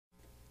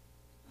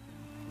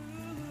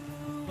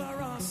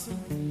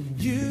awesome.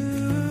 You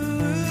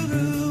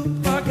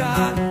are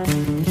God.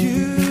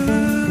 You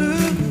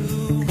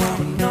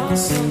are an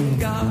awesome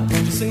God.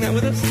 Just sing that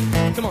with us.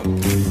 Come on.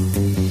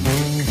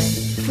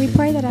 We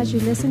pray that as you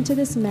listen to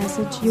this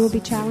message, you will be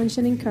challenged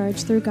and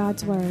encouraged through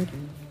God's Word.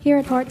 Here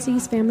at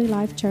Heartsease Family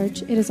Life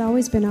Church, it has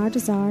always been our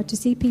desire to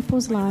see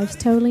people's lives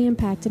totally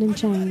impacted and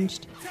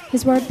changed.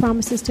 His Word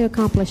promises to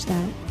accomplish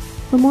that.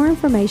 For more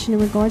information in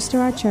regards to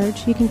our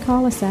church, you can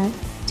call us at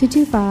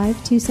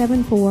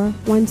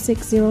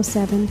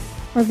 225-274-1607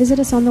 or visit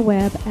us on the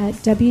web at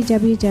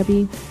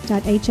www.hflc.us.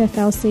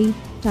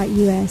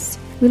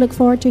 We look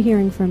forward to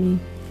hearing from you.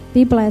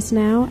 Be blessed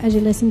now as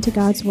you listen to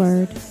God's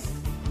Word.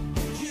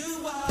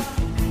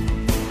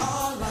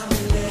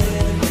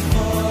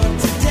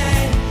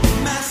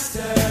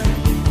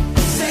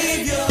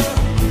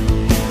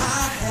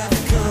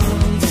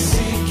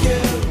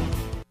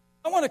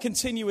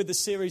 Continue with the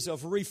series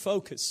of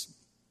Refocus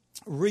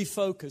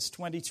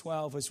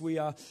 2012 as we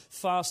are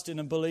fasting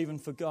and believing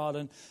for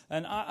God.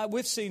 And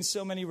we've seen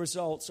so many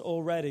results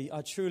already,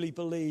 I truly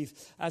believe,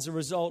 as a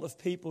result of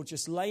people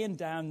just laying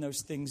down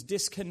those things,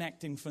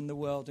 disconnecting from the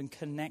world and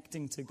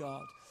connecting to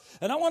God.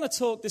 And I want to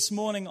talk this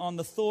morning on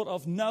the thought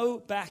of no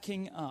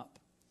backing up.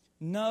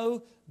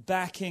 No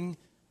backing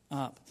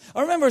up.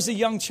 I remember as a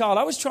young child,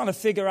 I was trying to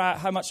figure out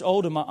how much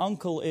older my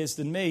uncle is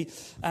than me,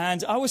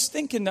 and I was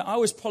thinking that I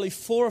was probably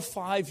 4 or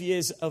 5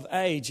 years of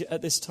age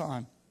at this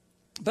time.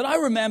 But I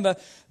remember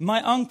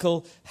my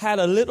uncle had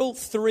a little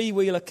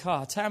 3-wheeler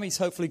car. Tammy's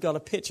hopefully got a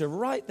picture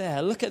right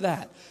there. Look at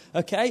that.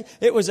 Okay?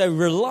 It was a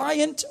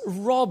Reliant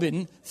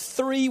Robin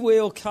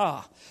 3-wheel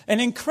car.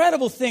 An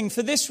incredible thing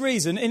for this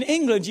reason. In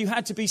England, you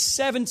had to be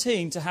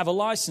 17 to have a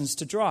license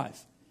to drive.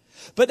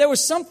 But there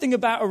was something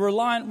about a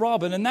Reliant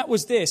Robin, and that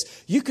was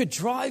this. You could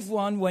drive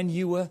one when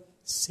you were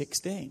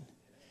 16.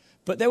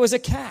 But there was a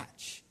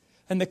catch,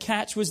 and the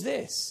catch was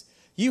this.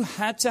 You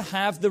had to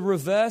have the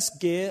reverse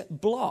gear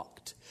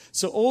blocked.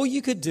 So all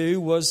you could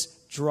do was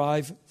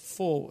drive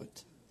forward.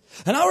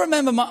 And I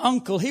remember my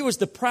uncle, he was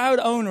the proud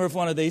owner of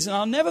one of these, and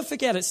I'll never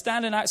forget it,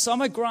 standing outside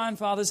my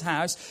grandfather's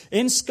house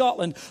in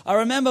Scotland. I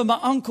remember my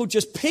uncle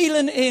just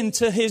peeling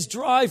into his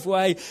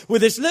driveway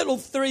with his little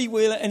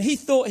 3-wheeler, and he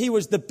thought he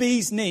was the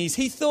bee's knees.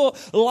 He thought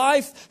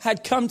life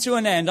had come to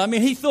an end. I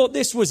mean, he thought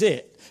this was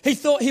it. He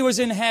thought he was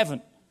in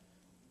heaven.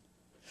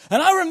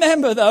 And I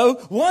remember, though,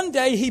 one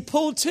day he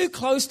pulled too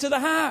close to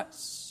the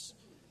house.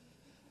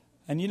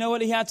 And you know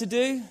what he had to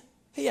do?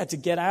 He had to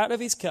get out of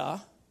his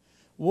car,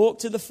 walk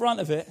to the front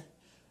of it,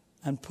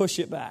 and push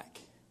it back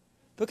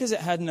because it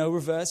had no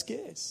reverse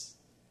gears.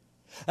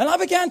 And I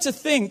began to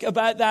think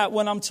about that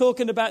when I'm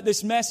talking about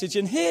this message.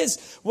 And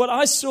here's what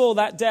I saw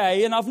that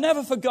day, and I've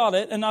never forgot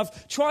it, and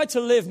I've tried to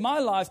live my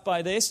life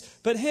by this.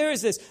 But here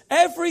is this.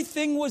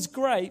 Everything was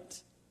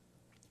great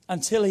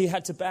until he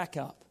had to back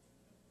up.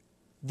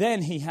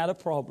 Then he had a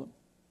problem.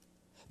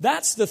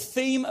 That's the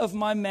theme of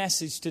my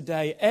message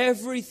today.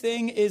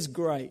 Everything is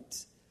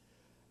great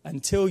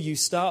until you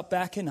start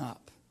backing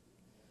up.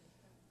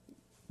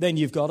 Then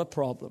you've got a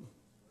problem.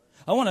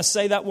 I want to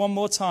say that one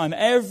more time.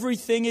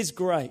 Everything is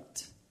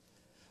great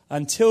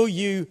until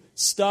you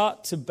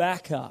start to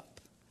back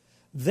up.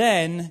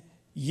 Then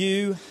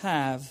you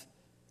have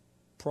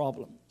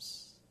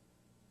problems.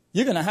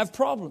 You're going to have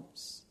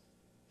problems.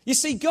 You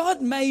see,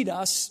 God made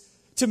us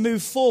to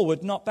move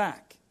forward, not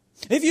back.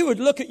 If you would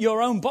look at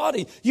your own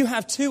body, you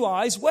have 2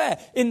 eyes where?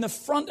 In the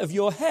front of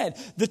your head.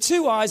 The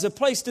 2 eyes are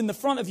placed in the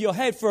front of your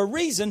head for a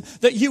reason,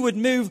 that you would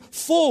move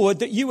forward,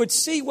 that you would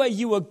see where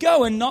you were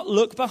going, not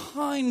look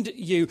behind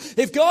you.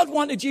 If God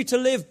wanted you to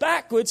live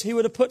backwards, he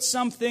would have put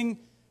something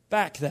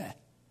back there.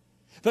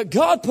 But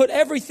God put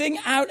everything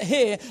out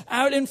here,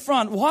 out in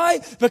front. Why?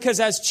 Because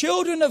as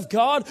children of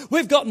God,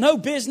 we've got no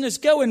business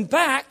going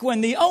back when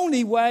the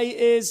only way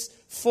is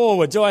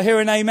forward. Do I hear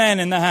an amen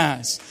in the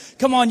house?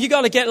 Come on, you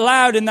got to get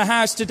loud in the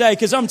house today,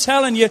 because I'm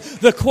telling you,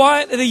 the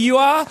quieter you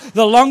are,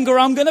 the longer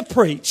I'm going to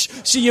preach.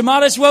 So you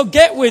might as well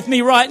get with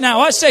me right now.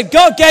 I said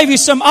God gave you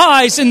some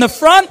eyes in the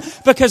front,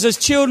 because as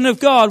children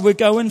of God, we're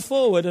going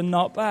forward and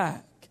not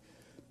back.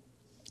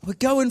 We're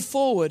going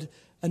forward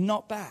and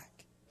not back.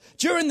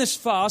 During this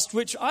fast,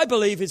 which I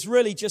believe is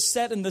really just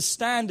setting the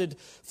standard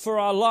for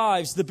our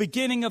lives, the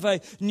beginning of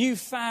a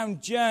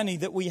newfound journey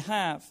that we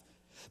have.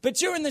 But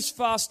during this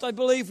fast, I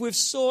believe we've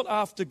sought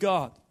after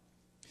God.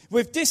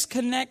 We've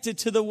disconnected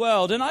to the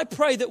world. And I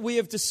pray that we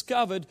have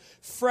discovered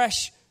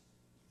fresh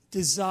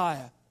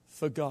desire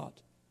for God.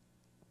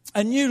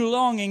 A new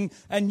longing,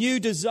 a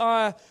new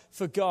desire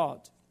for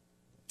God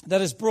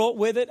that has brought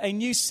with it a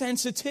new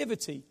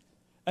sensitivity,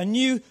 a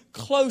new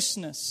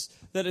closeness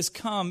that has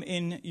come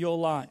in your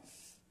life.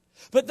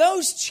 But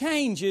those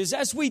changes,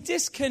 as we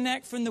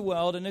disconnect from the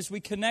world and as we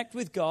connect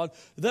with God,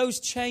 those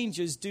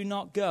changes do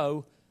not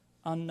go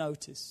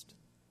unnoticed.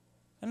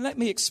 And let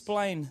me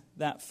explain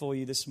that for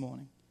you this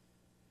morning.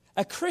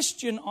 A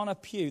Christian on a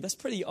pew, that's a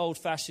pretty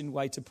old-fashioned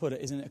way to put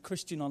it, isn't it? A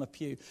Christian on a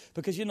pew.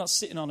 Because you're not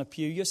sitting on a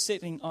pew, you're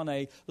sitting on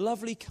a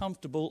lovely,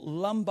 comfortable,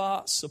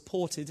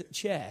 lumbar-supported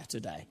chair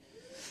today.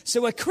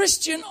 So a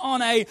Christian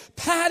on a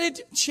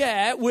padded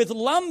chair with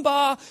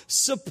lumbar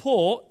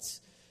support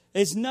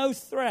is no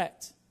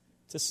threat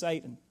to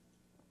Satan.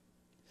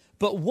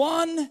 But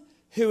one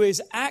who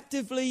is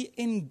actively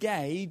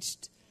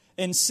engaged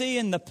in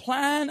seeing the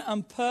plan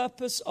and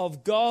purpose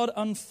of God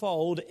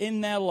unfold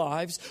in their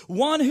lives,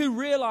 one who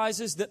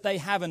realizes that they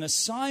have an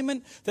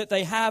assignment, that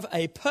they have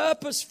a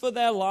purpose for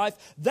their life,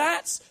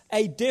 that's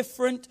a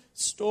different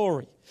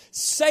story.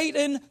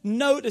 Satan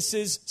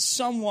notices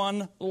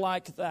someone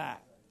like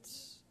that.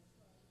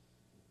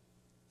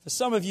 For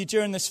some of you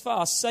during this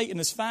fast, Satan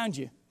has found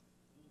you.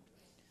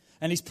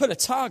 And he's put a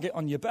target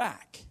on your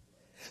back.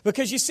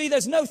 Because you see,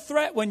 there's no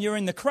threat when you're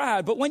in the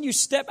crowd. But when you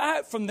step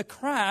out from the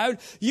crowd,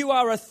 you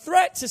are a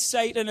threat to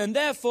Satan. And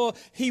therefore,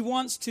 he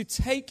wants to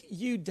take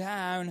you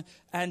down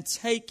and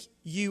take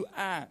you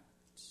out.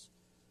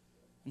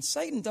 And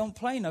Satan don't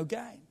play no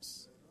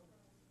games.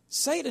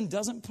 Satan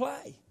doesn't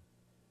play.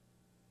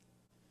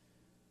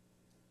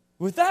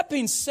 With that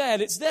being said,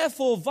 it's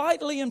therefore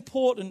vitally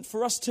important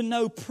for us to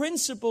know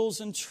principles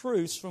and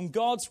truths from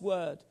God's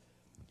Word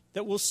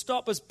that will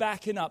stop us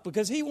backing up,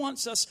 because he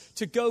wants us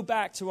to go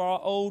back to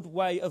our old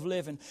way of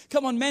living.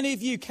 Come on, many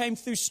of you came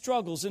through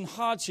struggles and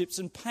hardships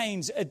and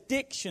pains,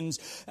 addictions,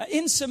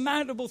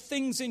 insurmountable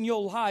things in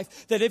your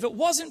life that if it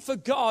wasn't for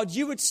God,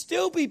 you would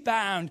still be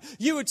bound.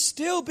 You would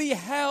still be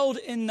held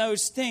in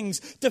those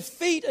things.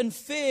 Defeat and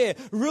fear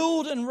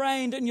ruled and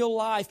reigned in your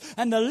life.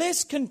 And the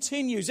list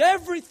continues.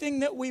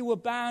 Everything that we were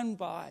bound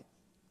by,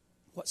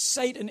 what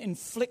Satan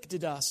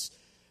inflicted us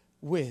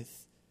with.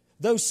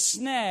 Those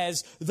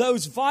snares,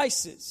 those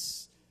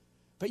vices.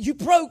 But you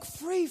broke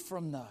free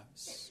from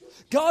those.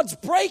 God's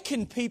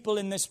breaking people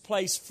in this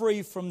place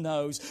free from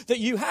those. That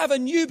you have a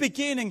new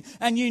beginning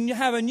and you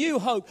have a new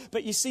hope.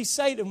 But you see,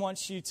 Satan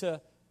wants you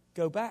to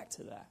go back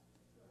to that.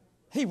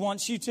 He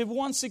wants you to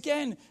once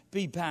again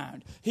be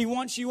bound. He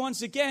wants you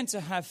once again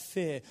to have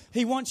fear.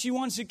 He wants you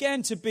once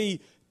again to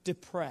be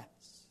depressed.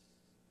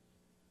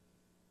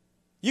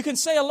 You can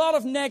say a lot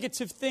of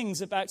negative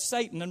things about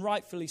Satan, and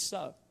rightfully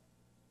so.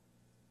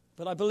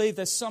 But I believe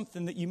there's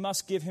something that you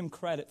must give him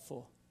credit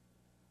for.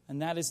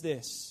 And that is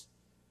this.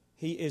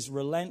 He is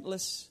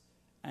relentless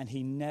and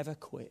he never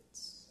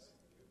quits.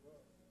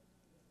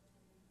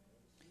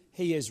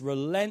 He is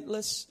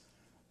relentless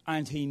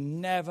and he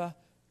never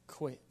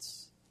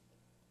quits.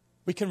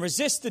 We can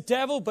resist the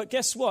devil, but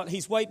guess what?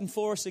 He's waiting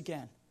for us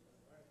again.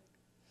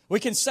 We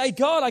can say,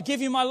 God, I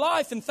give you my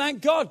life, and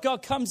thank God,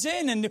 God comes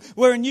in and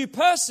we're a new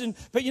person.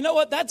 But you know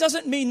what? That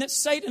doesn't mean that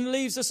Satan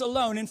leaves us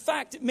alone. In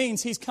fact, it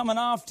means he's coming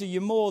after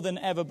you more than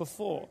ever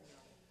before.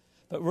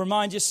 But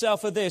remind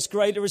yourself of this: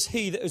 greater is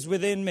he that is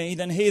within me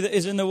than he that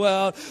is in the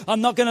world.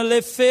 I'm not going to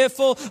live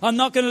fearful. I'm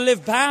not going to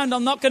live bound.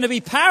 I'm not going to be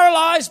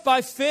paralyzed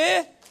by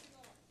fear.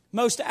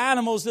 Most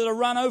animals that are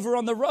run over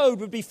on the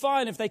road would be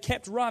fine if they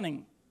kept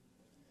running.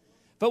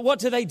 But what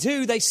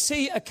do? They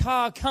see a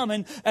car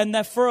coming, and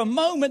for a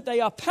moment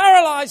they are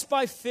paralyzed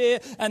by fear,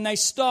 and they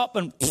stop,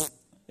 and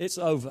it's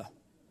over.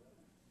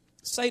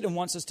 Satan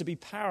wants us to be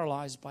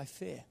paralyzed by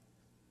fear.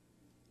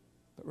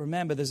 But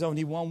remember, there's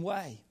only one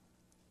way,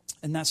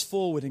 and that's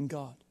forward in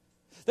God.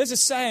 There's a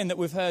saying that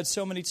we've heard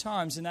so many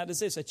times, and that is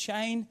this: a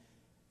chain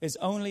is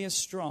only as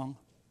strong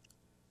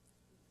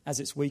as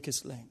its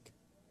weakest link.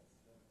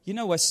 You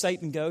know where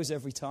Satan goes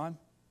every time?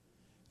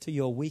 To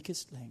your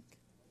weakest link.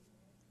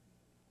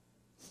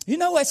 You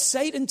know where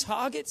Satan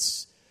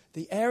targets?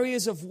 The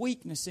areas of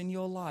weakness in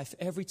your life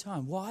every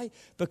time. Why?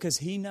 Because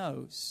he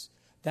knows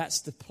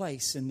that's the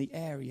place and the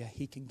area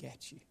he can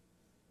get you.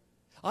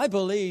 I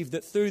believe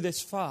that through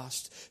this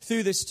fast,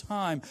 through this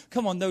time,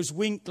 come on, those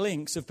weak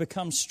links have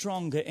become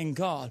stronger in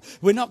God.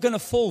 We're not going to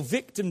fall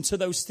victim to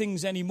those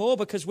things anymore,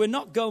 because we're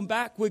not going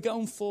back, we're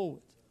going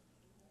forward.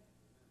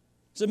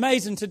 It's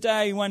amazing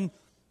today when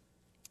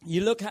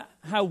you look at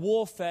how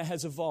warfare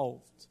has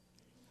evolved.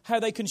 How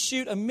they can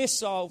shoot a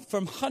missile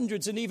from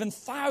hundreds and even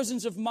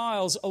thousands of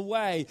miles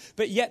away,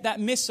 but yet that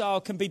missile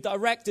can be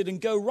directed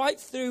and go right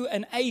through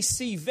an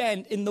AC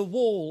vent in the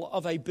wall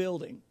of a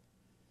building.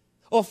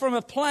 Or from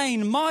a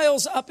plane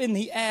miles up in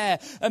the air,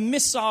 a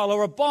missile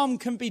or a bomb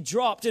can be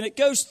dropped and it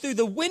goes through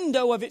the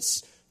window of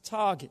its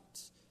target.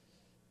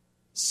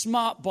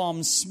 Smart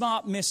bombs,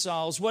 smart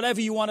missiles,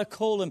 whatever you want to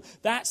call them,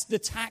 that's the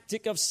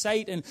tactic of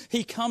Satan.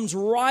 He comes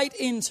right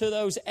into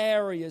those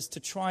areas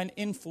to try and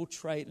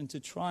infiltrate and to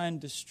try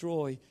and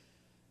destroy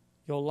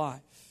your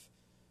life.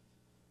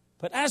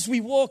 But as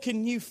we walk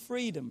in new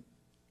freedom,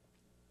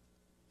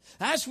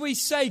 as we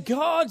say,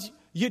 God,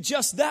 you're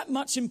just that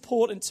much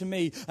important to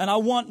me and I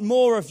want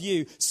more of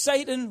you,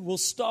 Satan will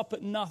stop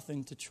at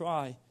nothing to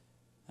try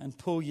and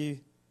pull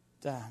you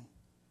down.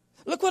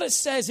 Look what it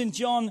says in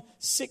John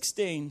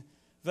 16.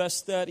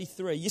 Verse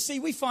 33. You see,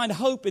 we find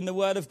hope in the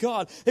Word of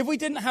God. If we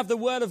didn't have the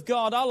Word of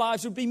God, our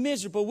lives would be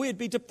miserable. We'd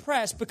be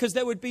depressed because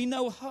there would be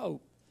no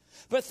hope.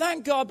 But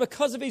thank God,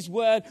 because of His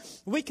Word,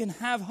 we can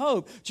have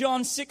hope.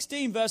 John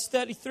 16, verse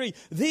 33.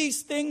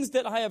 These things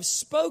that I have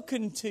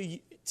spoken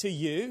to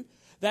you,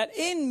 that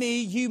in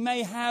me you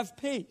may have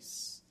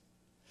peace.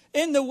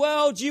 In the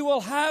world you will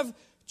have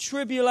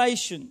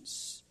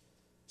tribulations.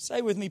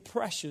 Say with me,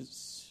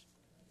 pressures,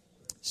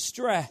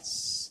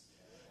 stress,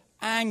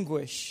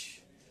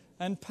 anguish,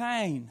 and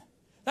pain.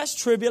 That's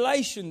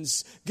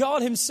tribulations.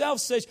 God himself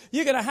says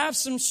you're going to have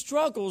some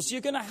struggles.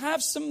 You're going to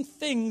have some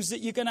things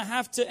that you're going to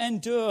have to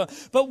endure.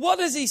 But what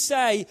does he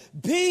say?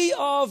 Be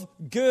of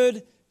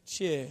good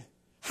cheer.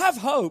 Have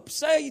hope.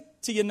 Say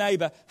to your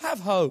neighbor,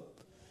 have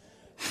hope.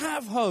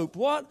 Have hope.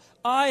 What?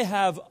 I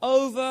have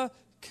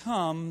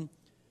overcome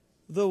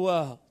the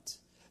world.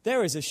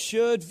 There is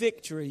assured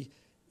victory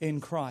in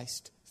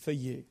Christ for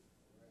you.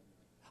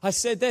 I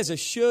said there's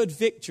assured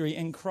victory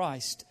in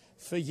Christ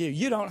for you.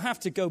 You don't have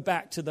to go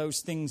back to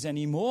those things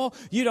anymore.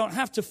 You don't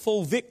have to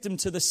fall victim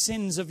to the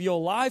sins of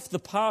your life, the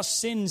past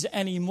sins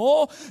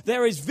anymore.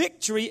 There is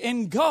victory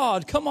in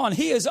God. Come on,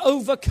 he has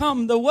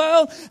overcome the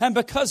world. And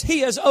because he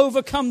has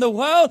overcome the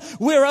world,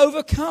 we're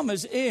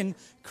overcomers in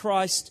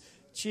Christ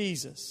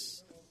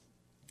Jesus.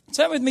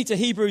 Turn with me to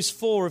Hebrews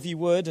 4, if you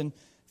would, and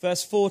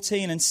verse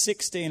 14 and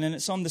 16. And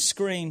it's on the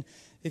screen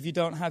if you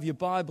don't have your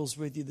Bibles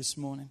with you this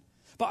morning.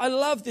 But I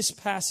love this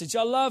passage.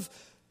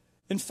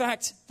 In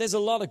fact, there's a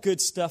lot of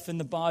good stuff in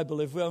the Bible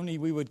if only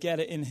we would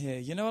get it in here.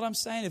 You know what I'm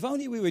saying? If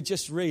only we would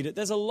just read it.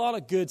 There's a lot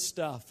of good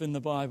stuff in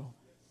the Bible.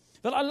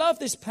 But I love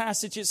this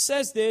passage. It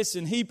says this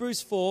in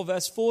Hebrews 4,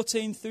 verse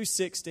 14 through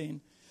 16.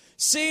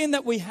 Seeing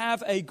that we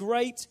have a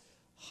great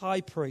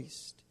high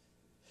priest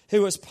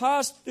who has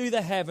passed through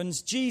the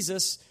heavens,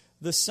 Jesus,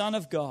 the Son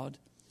of God,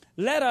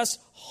 let us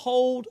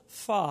hold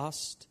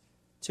fast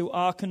to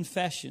our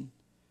confession.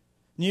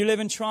 New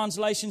Living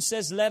Translation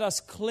says, let us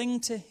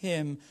cling to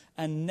him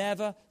and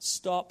never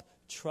stop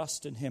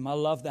trusting him. I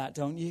love that,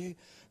 don't you?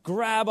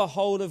 Grab a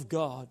hold of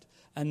God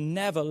and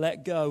never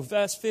let go.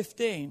 Verse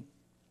 15,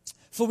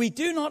 for we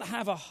do not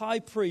have a high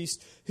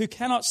priest who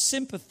cannot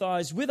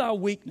sympathize with our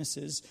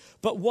weaknesses,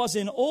 but was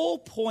in all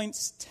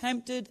points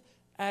tempted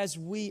as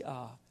we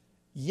are,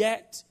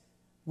 yet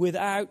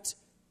without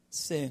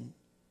sin.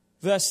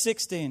 Verse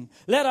 16,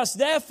 let us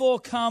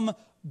therefore come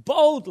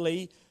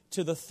boldly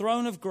to the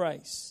throne of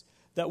grace,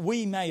 that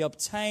we may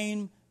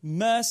obtain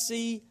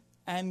mercy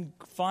and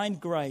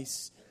find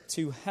grace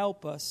to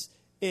help us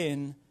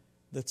in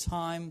the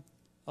time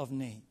of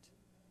need.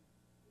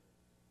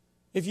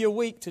 If you're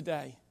weak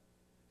today,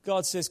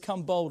 God says,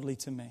 come boldly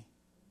to me.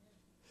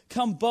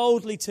 Come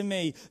boldly to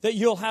me, that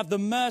you'll have the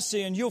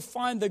mercy and you'll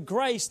find the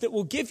grace that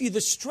will give you the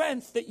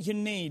strength that you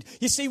need.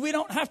 You see, we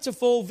don't have to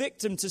fall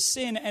victim to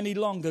sin any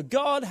longer.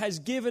 God has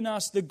given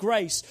us the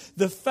grace,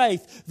 the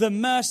faith, the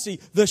mercy,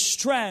 the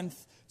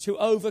strength to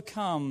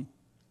overcome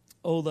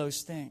all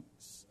those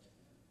things.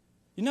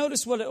 You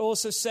notice what it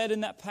also said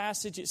in that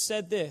passage? It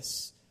said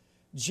this,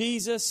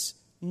 Jesus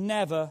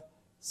never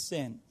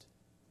sinned.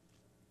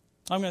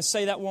 I'm going to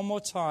say that one more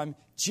time.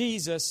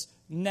 Jesus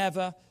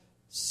never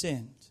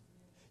sinned.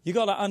 You've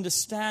got to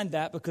understand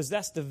that, because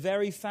that's the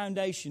very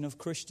foundation of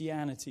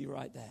Christianity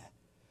right there.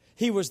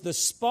 He was the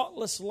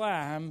spotless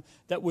lamb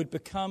that would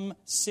become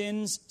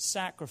sin's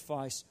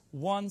sacrifice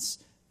once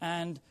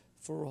and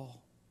for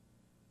all.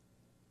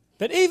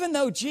 But even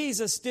though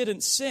Jesus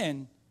didn't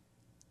sin,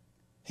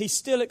 he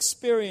still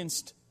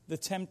experienced the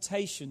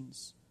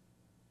temptations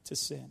to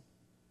sin.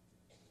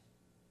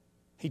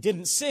 He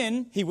didn't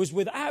sin, he was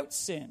without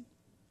sin,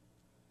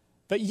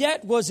 but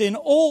yet was in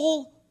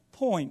all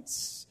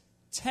points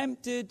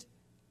tempted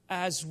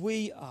as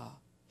we are.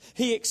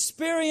 He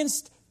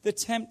experienced the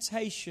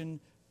temptation,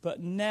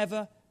 but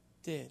never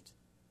did.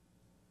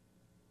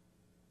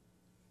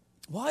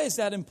 Why is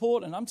that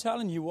important? I'm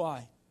telling you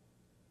why.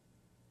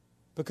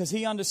 Because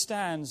he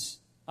understands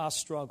our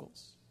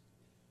struggles.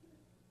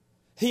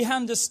 He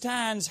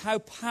understands how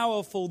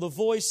powerful the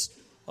voice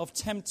of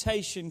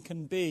temptation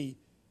can be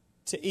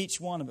to each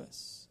one of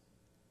us.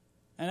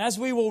 And as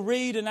we will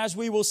read and as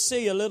we will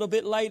see a little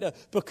bit later,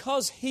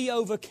 because he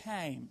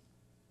overcame,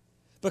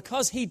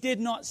 because he did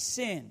not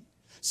sin.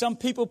 Some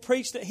people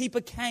preach that he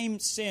became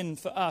sin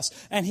for us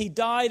and he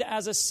died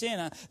as a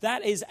sinner.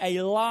 That is a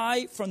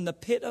lie from the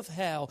pit of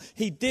hell.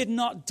 He did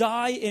not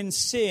die in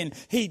sin.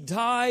 He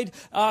died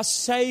our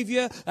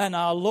Savior and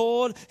our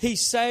Lord. He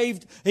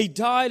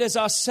died as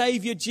our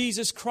Savior,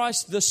 Jesus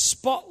Christ, the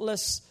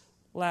spotless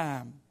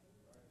Lamb.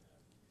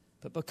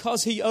 But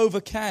because he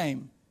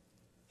overcame,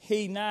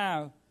 he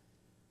now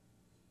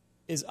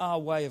is our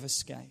way of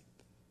escape.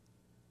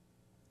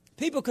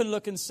 People can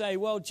look and say,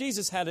 well,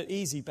 Jesus had it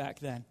easy back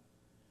then.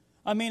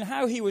 I mean,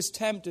 how he was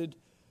tempted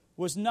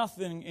was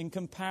nothing in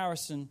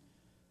comparison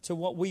to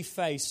what we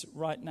face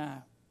right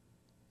now.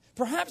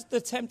 Perhaps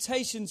the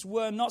temptations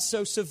were not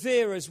so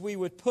severe as we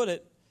would put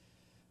it,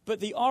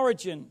 but the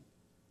origin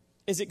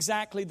is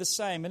exactly the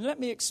same. And let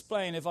me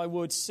explain, if I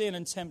would, sin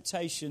and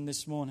temptation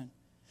this morning.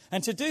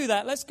 And to do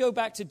that, let's go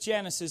back to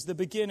Genesis, the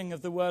beginning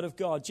of the Word of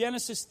God.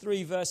 Genesis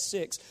 3, verse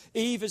 6.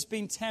 Eve has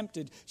been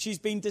tempted. She's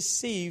been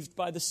deceived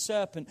by the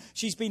serpent.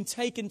 She's been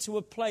taken to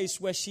a place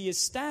where she is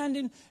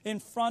standing in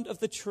front of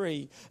the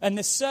tree. And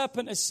the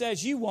serpent has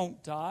says, you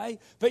won't die,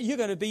 but you're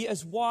going to be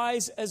as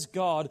wise as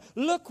God.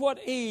 Look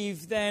what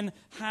Eve then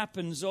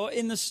happens, or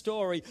in the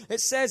story.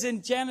 It says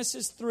in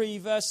Genesis 3,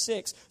 verse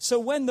 6, so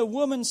when the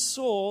woman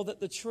saw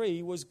that the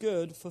tree was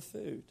good for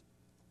food,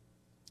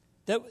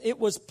 that it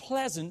was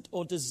pleasant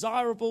or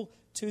desirable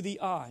to the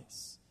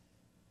eyes,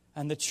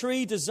 and the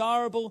tree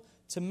desirable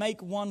to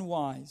make one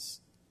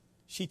wise,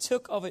 she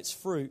took of its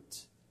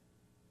fruit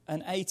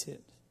and ate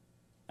it.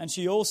 And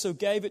she also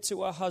gave it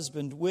to her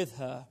husband with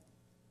her,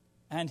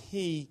 and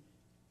he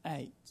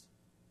ate.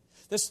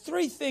 There's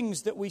three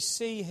things that we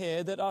see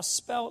here that are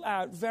spelled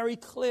out very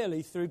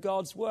clearly through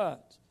God's word.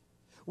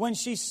 When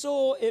she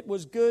saw it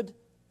was good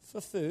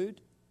for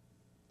food.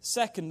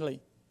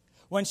 Secondly,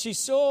 when she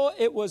saw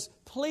it was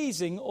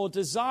pleasing or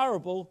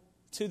desirable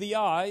to the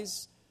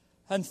eyes.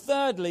 And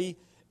thirdly,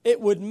 it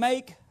would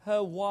make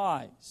her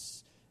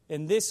wise.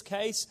 In this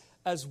case,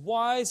 as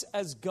wise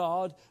as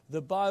God,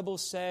 the Bible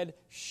said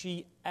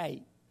she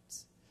ate.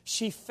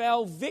 She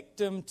fell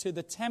victim to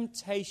the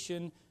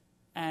temptation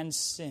and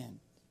sin.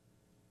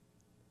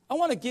 I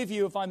want to give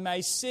you, if I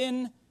may,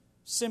 sin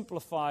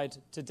simplified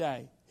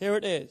today. Here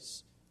it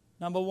is.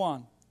 Number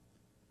one,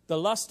 the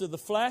lust of the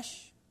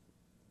flesh,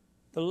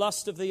 the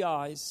lust of the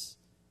eyes,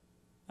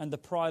 and the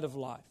pride of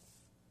life.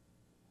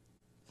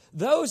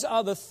 Those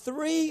are the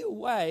three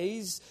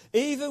ways,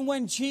 even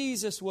when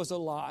Jesus was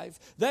alive,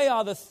 they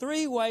are the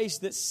three ways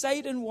that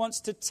Satan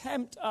wants to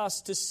tempt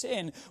us to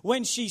sin.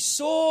 When she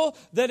saw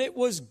that it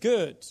was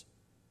good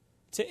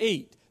to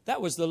eat,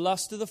 that was the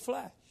lust of the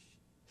flesh.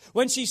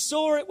 When she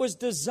saw it was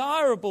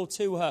desirable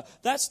to her,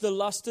 that's the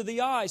lust of the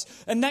eyes.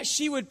 And that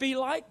she would be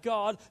like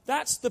God,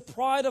 that's the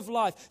pride of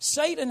life.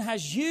 Satan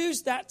has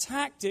used that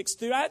tactics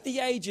throughout the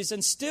ages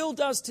and still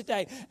does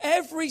today.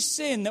 Every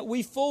sin that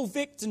we fall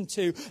victim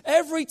to,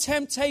 every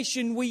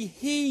temptation we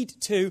heed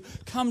to,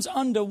 comes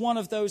under one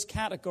of those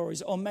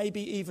categories, or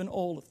maybe even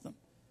all of them.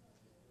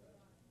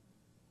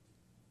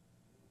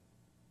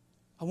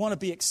 I want to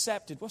be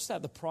accepted. What's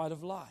that? The pride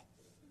of life.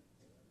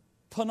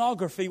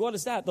 Pornography, what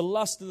is that? The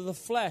lust of the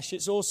flesh.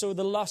 It's also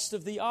the lust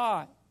of the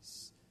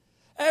eyes.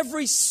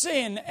 Every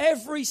sin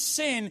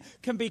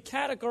can be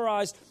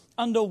categorized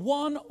under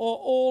one or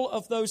all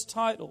of those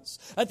titles.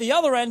 At the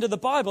other end of the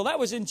Bible, that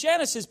was in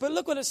Genesis, but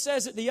look what it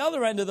says at the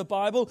other end of the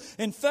Bible.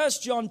 In 1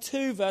 John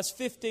 2, verse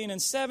 15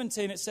 and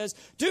 17, it says,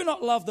 do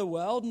not love the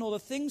world, nor the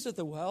things of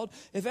the world.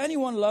 If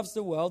anyone loves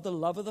the world, the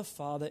love of the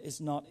Father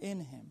is not in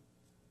him.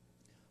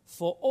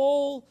 For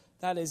all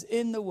that is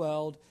in the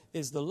world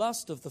is the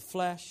lust of the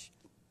flesh,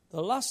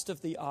 the lust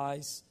of the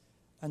eyes,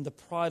 and the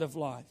pride of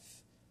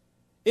life.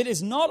 It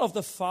is not of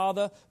the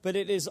Father, but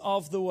it is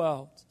of the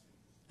world.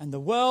 And the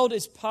world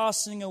is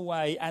passing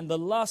away, and the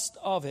lust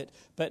of it.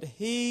 But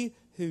he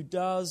who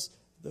does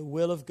the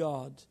will of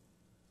God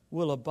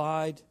will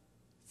abide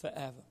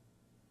forever.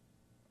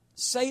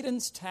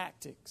 Satan's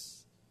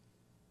tactics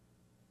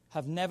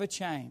have never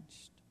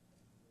changed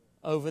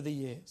over the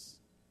years.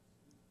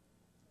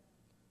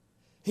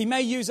 He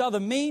may use other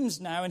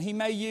means now, and he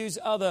may use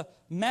other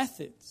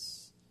methods.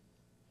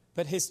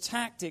 But his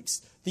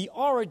tactics, the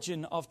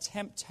origin of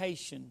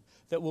temptation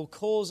that will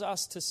cause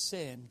us to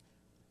sin,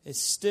 is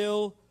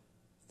still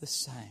the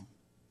same.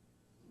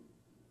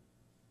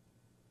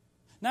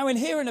 Now, in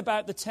hearing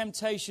about the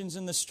temptations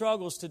and the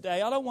struggles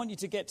today, I don't want you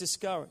to get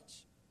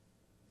discouraged.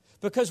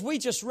 Because we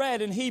just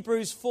read in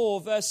Hebrews 4,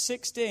 verse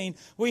 16,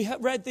 we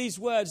read these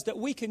words that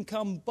we can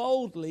come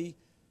boldly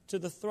to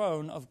the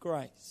throne of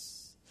grace.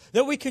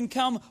 That we can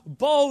come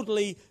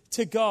boldly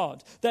to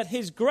God. That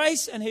His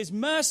grace and His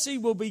mercy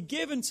will be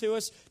given to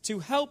us to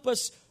help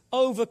us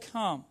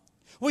overcome.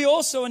 We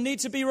also need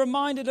to be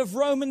reminded of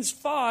Romans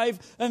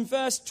 5 and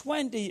verse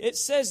 20. It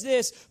says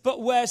this,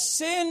 but where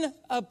sin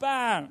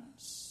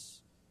abounds,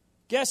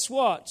 guess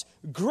what?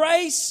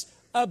 Grace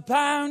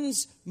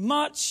abounds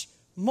much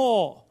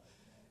more.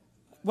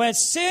 Where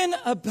sin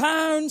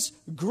abounds,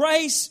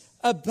 grace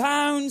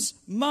abounds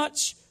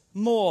much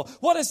more.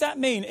 What does that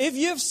mean? If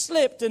you've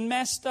slipped and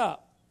messed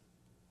up,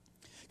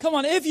 come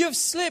on, if you've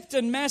slipped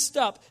and messed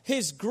up,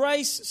 His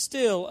grace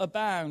still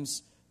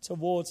abounds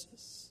towards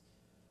us.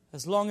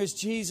 As long as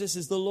Jesus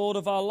is the Lord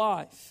of our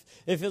life,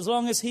 as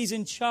long as He's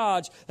in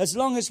charge, as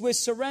long as we're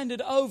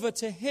surrendered over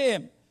to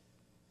Him,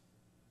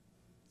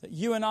 that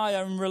you and I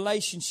are in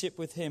relationship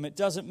with Him. It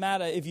doesn't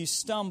matter if you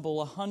stumble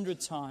 100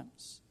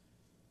 times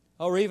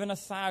or even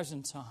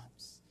 1,000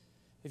 times.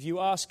 If you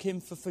ask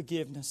Him for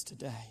forgiveness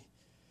today,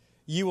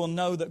 you will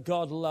know that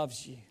God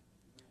loves you.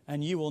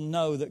 And you will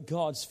know that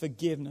God's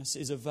forgiveness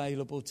is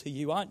available to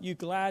you. Aren't you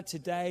glad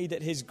today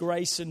that His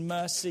grace and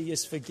mercy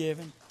is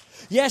forgiven?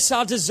 Yes,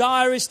 our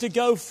desire is to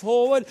go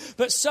forward,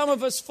 but some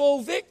of us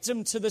fall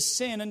victim to the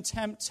sin and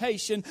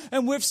temptation,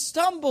 and we've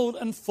stumbled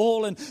and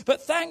fallen.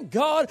 But thank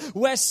God,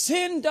 where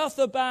sin doth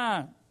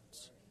abound,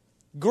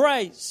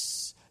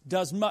 grace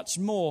does much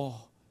more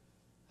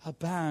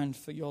abound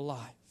for your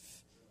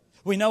life.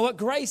 We know what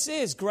grace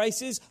is.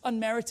 Grace is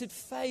unmerited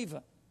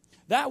favor,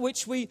 that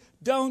which we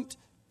don't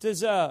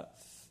deserve.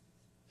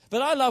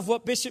 But I love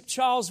what Bishop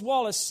Charles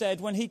Wallace said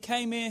when he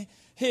came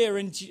here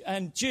in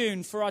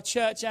June for our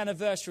church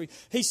anniversary.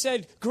 He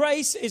said,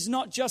 grace is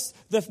not just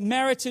the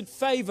merited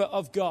favor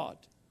of God,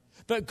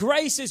 but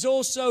grace is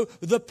also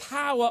the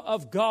power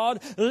of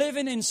God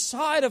living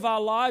inside of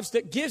our lives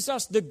that gives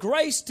us the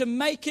grace to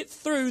make it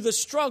through the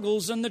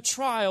struggles and the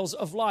trials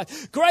of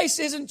life. Grace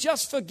isn't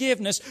just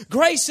forgiveness.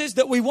 Grace is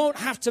that we won't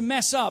have to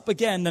mess up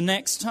again the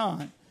next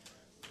time.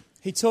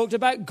 He talked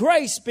about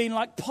grace being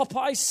like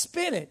Popeye's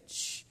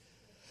spinach,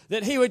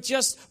 that he would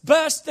just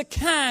burst the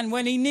can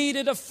when he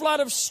needed a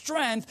flood of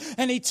strength,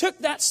 and he took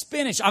that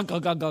spinach, and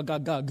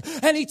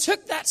he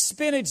took that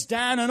spinach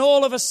down, and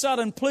all of a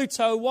sudden,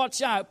 Pluto,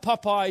 watch out,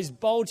 Popeye's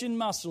bulging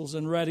muscles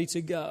and ready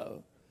to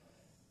go.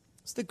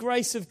 It's the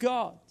grace of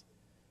God.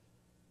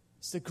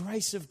 It's the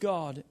grace of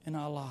God in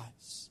our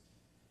lives.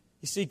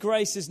 You see,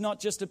 grace is not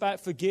just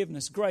about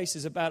forgiveness. Grace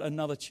is about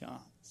another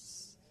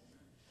chance.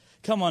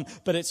 Come on,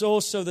 but it's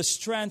also the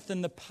strength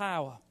and the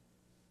power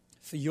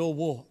for your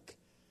walk.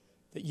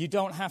 That you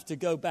don't have to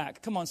go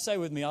back. Come on, say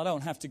with me, I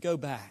don't have to go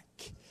back.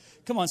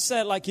 Come on,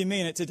 say it like you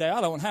mean it today.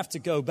 I don't have to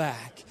go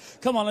back.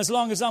 Come on, as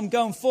long as I'm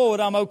going forward,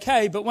 I'm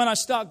okay. But when I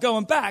start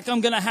going back,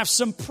 I'm going to have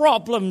some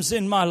problems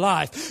in my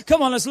life.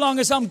 Come on, as long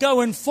as I'm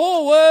going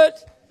forward,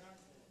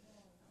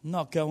 I'm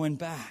not going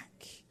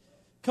back.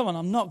 Come on,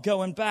 I'm not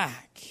going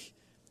back.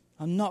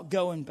 I'm not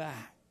going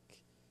back.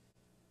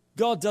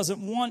 God doesn't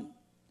want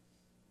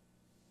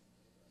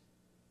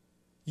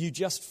you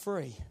just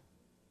free.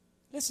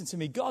 Listen to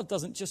me, God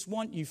doesn't just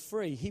want you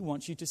free, He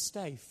wants you to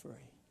stay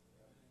free.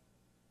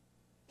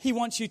 He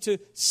wants you to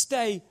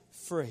stay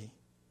free.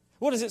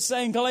 What does it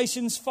say in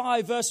Galatians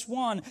 5 verse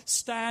 1?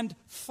 Stand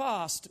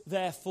fast,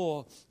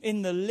 therefore,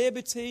 in the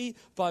liberty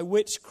by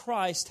which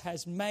Christ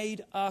has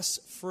made us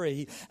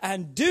free,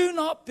 and do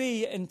not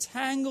be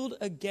entangled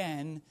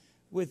again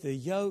with the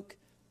yoke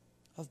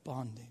of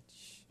bondage.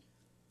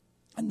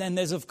 And then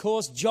there's, of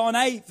course, John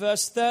 8,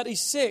 verse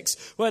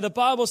 36, where the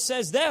Bible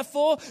says,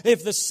 therefore,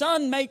 if the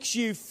Son makes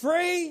you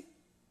free,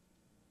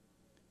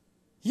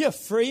 you're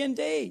free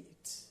indeed.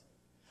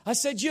 I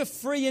said you're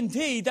free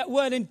indeed. That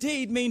word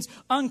indeed means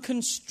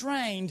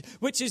unconstrained,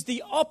 which is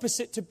the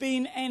opposite to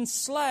being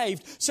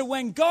enslaved. So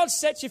when God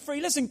sets you free,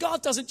 listen,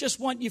 God doesn't just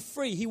want you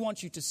free. He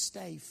wants you to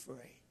stay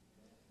free.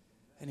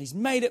 And He's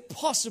made it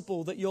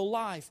possible that your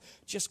life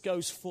just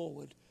goes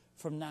forward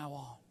from now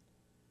on.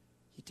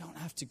 You don't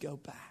have to go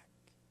back.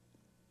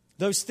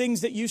 Those things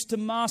that used to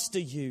master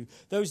you,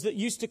 those that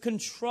used to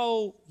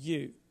control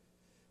you,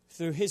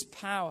 through His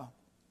power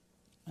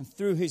and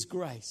through His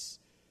grace,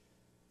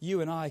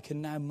 you and I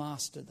can now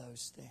master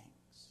those things.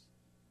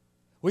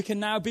 We can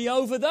now be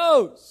over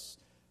those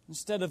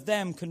instead of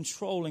them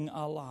controlling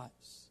our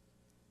lives.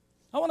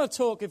 I want to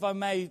talk, if I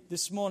may,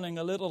 this morning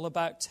a little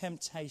about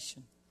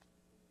temptation.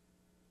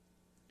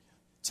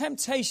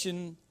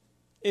 Temptation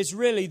is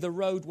really the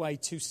roadway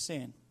to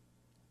sin.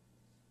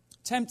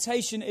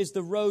 Temptation is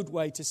the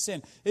roadway to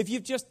sin. If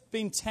you've just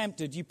been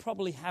tempted, you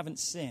probably haven't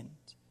sinned.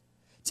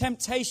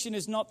 Temptation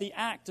is not the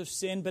act of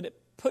sin, but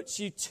it puts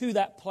you to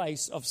that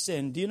place of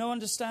sin. Do you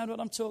understand what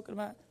I'm talking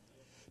about?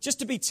 Just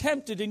to be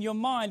tempted in your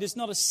mind is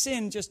not a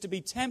sin just to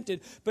be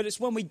tempted, but it's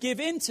when we give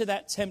in to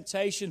that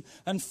temptation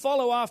and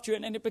follow after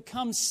it and it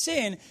becomes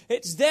sin,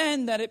 it's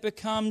then that it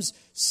becomes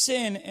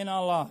sin in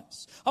our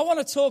lives. I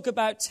want to talk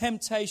about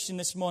temptation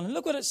this morning.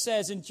 Look what it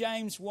says in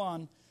James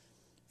 1,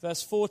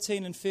 verse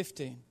 14 and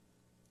 15.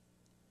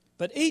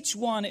 But each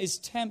one is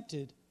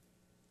tempted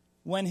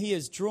when he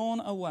is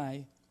drawn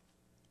away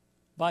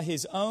by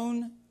his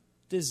own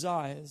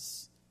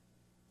desires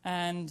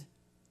and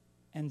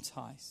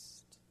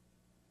enticed.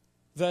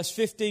 Verse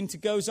 15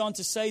 goes on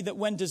to say that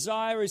when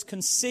desire is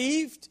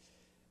conceived,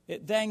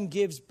 it then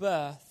gives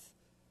birth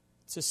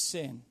to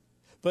sin.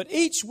 But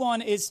each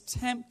one is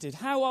tempted.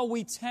 How are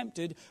we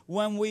tempted?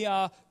 When we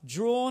are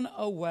drawn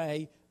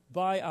away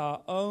by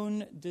our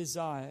own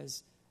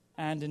desires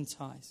and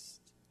enticed.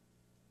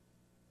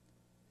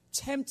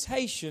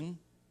 Temptation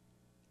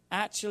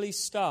actually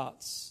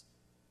starts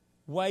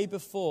way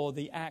before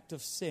the act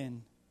of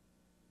sin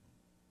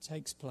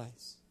takes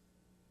place.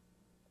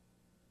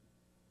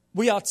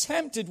 We are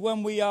tempted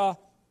when we are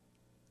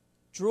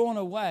drawn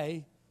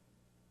away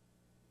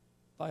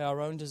by our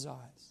own desires.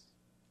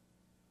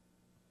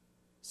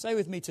 Say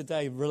with me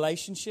today,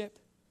 relationship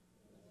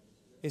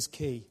is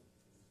key.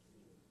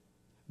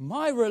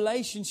 My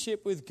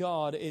relationship with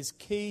God is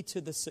key to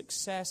the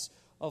success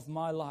of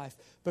my life.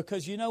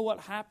 Because you know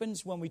what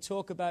happens when we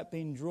talk about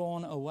being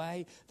drawn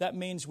away? That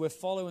means we're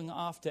following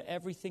after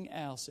everything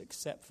else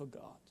except for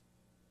God.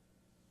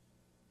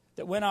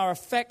 That when our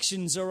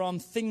affections are on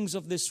things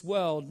of this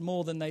world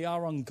more than they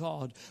are on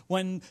God,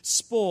 when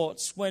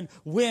sports, when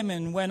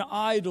women, when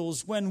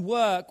idols, when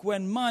work,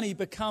 when money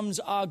becomes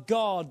our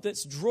God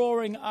that's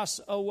drawing us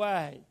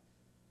away.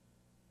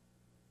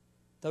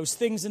 Those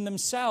things in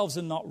themselves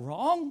are not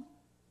wrong,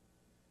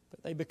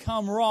 but they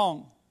become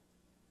wrong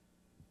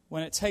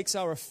when it takes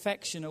our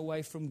affection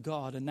away from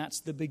God, and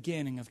that's the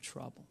beginning of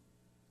trouble.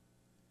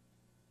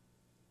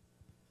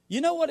 You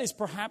know what is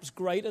perhaps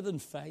greater than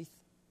faith?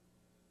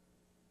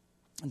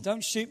 And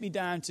don't shoot me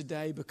down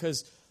today,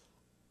 because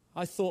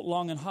I thought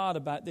long and hard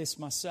about this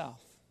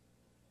myself.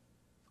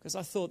 Because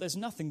I thought there's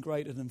nothing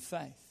greater than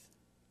faith.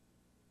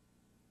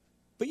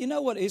 But you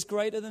know what is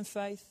greater than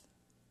faith?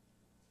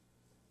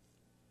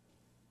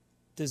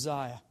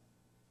 Desire.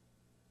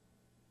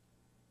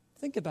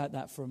 Think about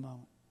that for a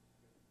moment.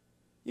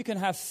 You can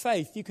have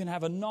faith, you can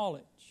have a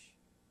knowledge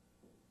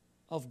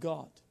of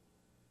God,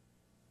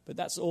 but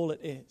that's all it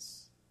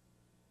is.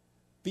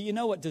 But you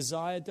know what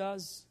desire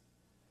does?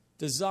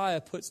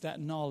 Desire puts that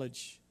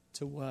knowledge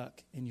to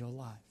work in your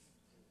life.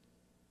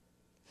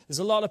 There's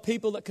a lot of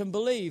people that can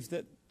believe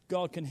that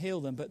God can heal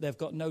them, but they've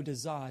got no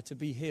desire to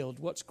be healed.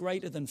 What's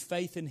greater than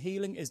faith in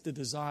healing is the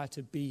desire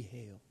to be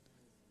healed.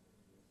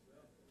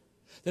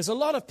 There's a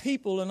lot of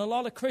people and a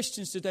lot of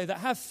Christians today that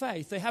have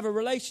faith. They have a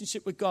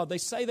relationship with God. They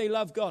say they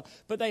love God,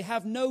 but they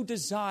have no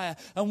desire.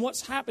 And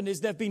what's happened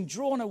is they've been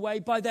drawn away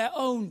by their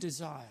own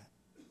desire.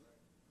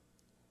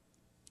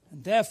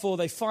 And therefore,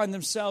 they find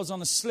themselves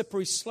on a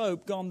slippery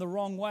slope, gone the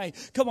wrong way.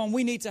 Come on,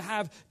 we need to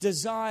have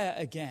desire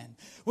again.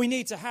 We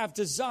need to have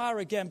desire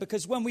again,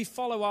 because when we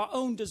follow our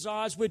own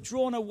desires, we're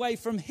drawn away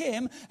from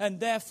Him, and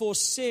therefore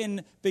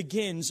sin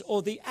begins,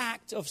 or the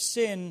act of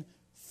sin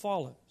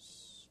follows.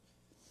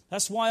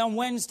 That's why on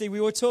Wednesday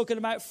we were talking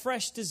about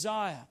fresh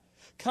desire,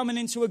 coming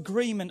into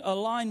agreement,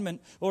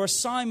 alignment, or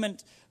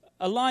assignment,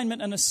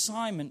 alignment and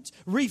assignment,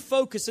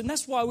 refocus. And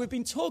that's why we've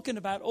been talking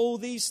about all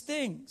these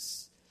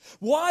things.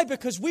 Why?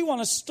 Because we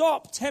want to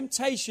stop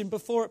temptation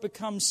before it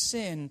becomes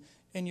sin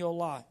in your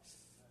life.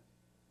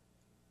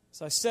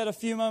 As I said a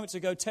few moments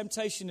ago,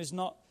 temptation is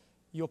not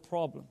your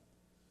problem,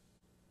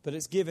 but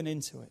it's given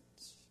into it.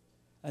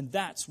 And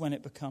that's when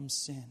it becomes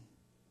sin.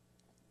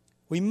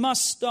 We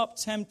must stop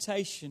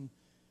temptation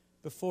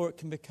before it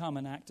can become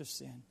an act of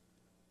sin.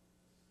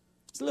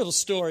 It's a little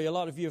story. A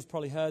lot of you have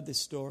probably heard this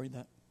story,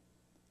 that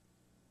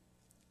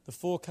the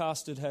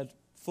forecaster had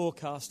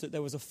forecasted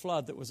there was a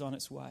flood that was on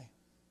its way.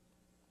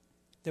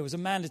 There was a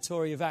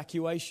mandatory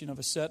evacuation of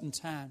a certain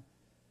town,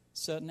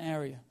 certain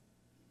area.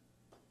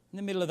 In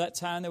the middle of that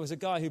town, there was a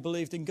guy who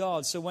believed in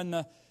God. So when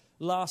the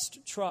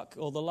last truck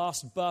or the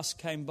last bus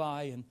came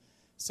by and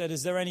said,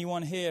 "Is there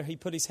anyone here?" he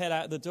put his head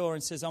out the door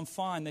and says, "I'm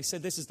fine." They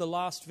said, "This is the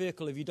last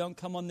vehicle. If you don't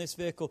come on this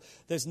vehicle,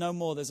 there's no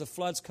more. There's a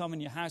flood's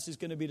coming. Your house is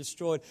going to be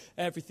destroyed.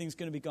 Everything's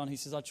going to be gone." He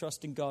says, "I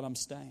trust in God. I'm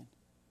staying."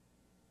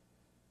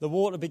 The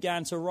water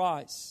began to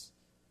rise.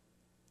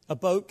 A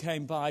boat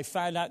came by,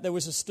 found out there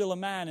was still a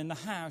man in the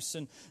house,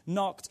 and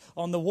knocked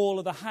on the wall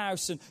of the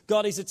house and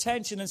got his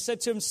attention and said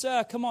to him,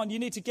 "Sir, come on, you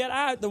need to get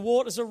out. The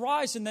waters are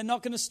rising. They're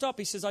not going to stop."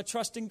 He says, "I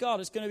trust in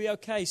God. It's going to be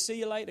okay. See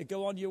you later.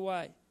 Go on your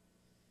way."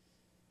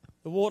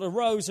 The water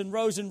rose and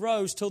rose and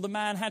rose till the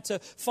man had to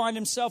find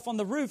himself on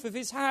the roof of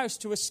his house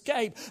to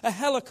escape. A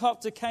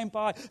helicopter came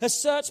by. A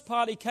search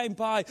party came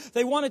by.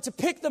 They wanted to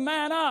pick the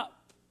man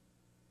up.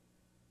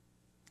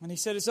 And he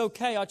said, "It's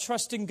okay. I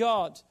trust in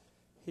God.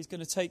 He's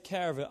going to take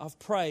care of it. I've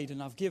prayed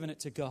and I've given it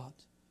to God."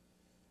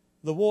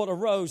 The water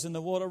rose and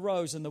the water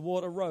rose and the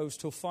water rose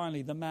till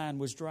finally the man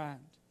was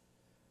drowned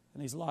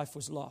and his life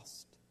was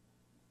lost.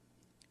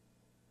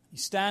 He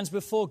stands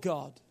before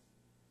God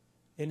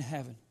in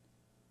heaven.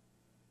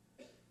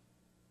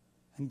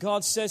 And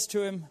God says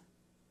to him,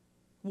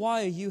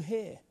 "Why are you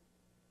here?"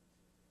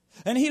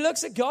 And he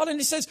looks at God and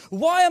he says,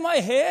 "Why am I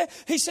here?"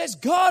 He says,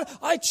 "God,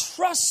 I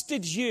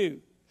trusted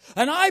you.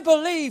 And I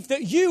believed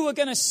that you were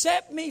going to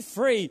set me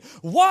free.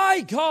 Why,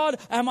 God,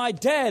 am I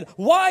dead?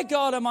 Why,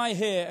 God, am I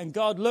here?" And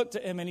God looked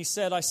at him and he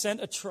said, "I sent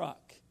a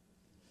truck.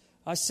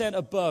 I sent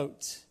a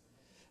boat.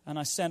 And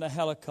I sent a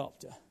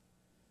helicopter.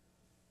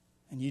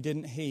 And you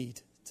didn't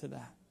heed to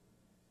that."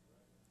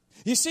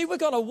 You see, we've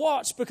got to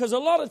watch, because a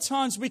lot of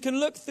times we can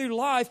look through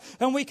life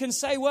and we can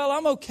say, "Well,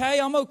 I'm okay.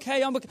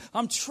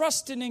 I'm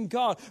trusting in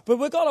God." But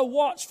we've got to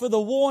watch for the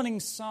warning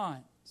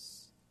signs.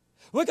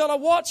 We've got to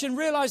watch and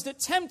realize that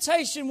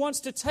temptation wants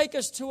to take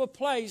us to a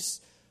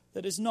place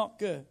that is not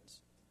good.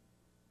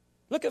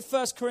 Look at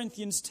 1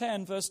 Corinthians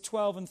 10, verse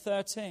 12 and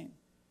 13.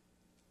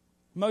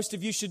 Most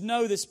of you should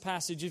know this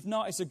passage. If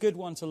not, it's a good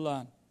one to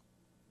learn.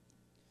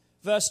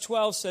 Verse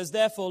 12 says,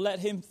 "Therefore let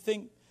him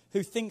think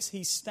who thinks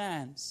he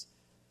stands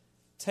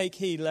take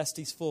heed lest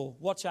he fall."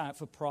 Watch out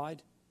for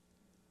pride.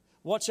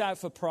 Watch out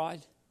for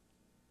pride.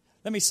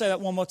 Let me say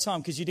that one more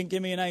time, because you didn't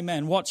give me an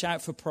amen. Watch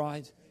out for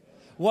pride.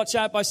 Watch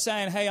out by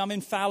saying, "Hey, I'm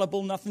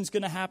infallible. Nothing's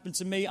going to happen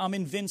to me. I'm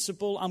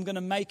invincible. I'm going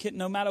to make it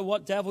no matter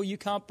what, devil. You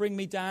can't bring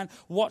me down."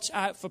 Watch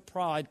out for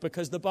pride,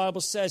 because the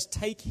Bible says,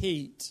 take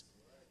heed.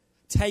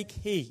 Take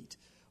heed.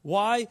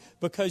 Why?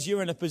 Because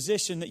you're in a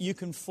position that you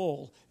can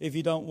fall if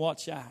you don't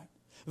watch out.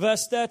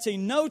 Verse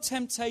 13, "No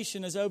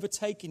temptation has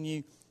overtaken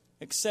you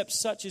except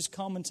such is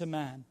common to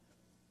man.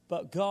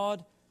 But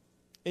God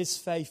is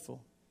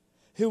faithful,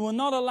 who will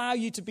not allow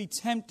you to be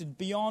tempted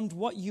beyond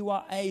what you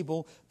are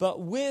able,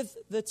 but with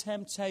the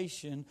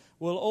temptation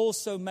will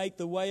also make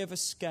the way of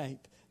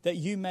escape, that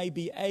you may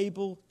be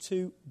able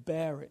to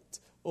bear it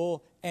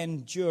or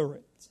endure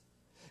it.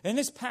 In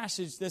this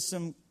passage, there's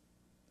some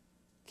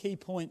key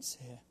points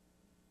here.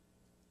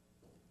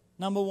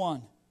 Number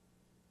one,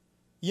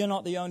 you're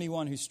not the only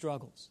one who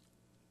struggles.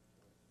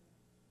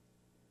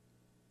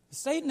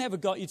 Satan ever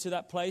got you to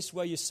that place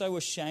where you're so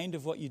ashamed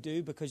of what you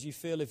do because you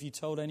feel if you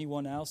told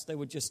anyone else, they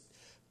would just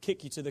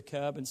kick you to the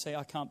curb and say,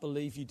 I can't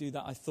believe you do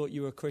that. I thought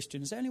you were a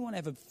Christian. Has anyone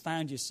ever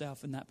found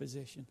yourself in that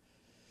position?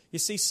 You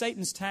see,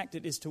 Satan's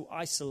tactic is to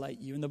isolate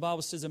you. And the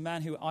Bible says a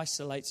man who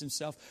isolates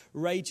himself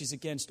rages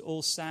against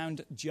all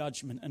sound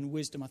judgment and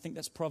wisdom. I think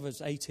that's Proverbs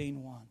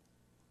 18:1.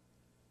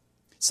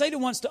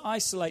 Satan wants to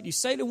isolate you.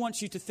 Satan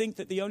wants you to think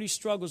that the only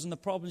struggles and the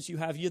problems you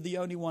have, you're the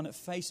only one that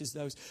faces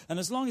those. And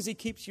as long as he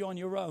keeps you on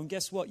your own,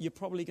 guess what? You're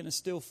probably going to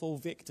still fall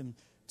victim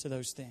to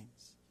those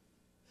things.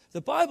 The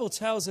Bible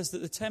tells us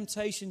that the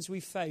temptations we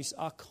face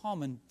are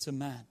common to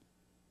man.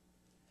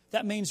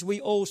 That means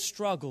we all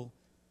struggle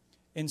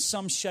in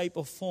some shape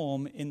or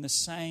form in the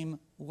same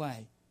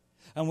way.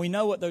 And we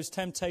know what those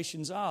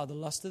temptations are: the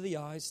lust of the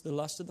eyes, the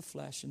lust of the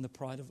flesh, and the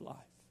pride of life.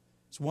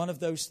 It's one of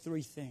those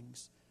three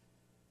things.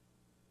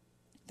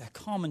 They're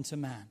common to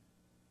man.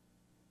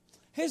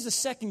 Here's the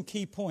second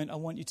key point I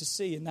want you to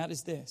see, and that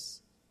is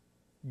this: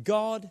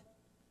 God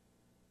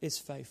is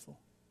faithful.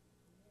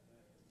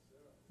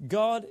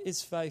 God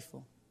is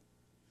faithful.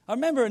 I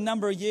remember a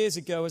number of years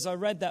ago as I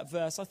read that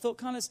verse, I thought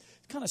kind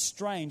of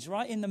strange,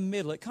 right in the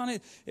middle.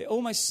 It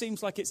almost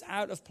seems like it's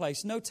out of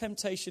place. No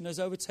temptation has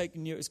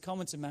overtaken you as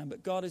common to man,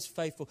 but God is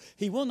faithful.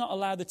 He will not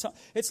allow the time.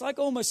 It's like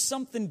almost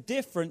something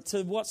different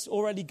to what's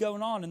already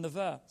going on in the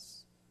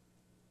verse.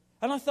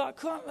 And I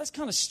thought, that's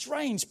kind of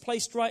strange,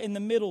 placed right in the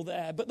middle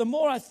there. But the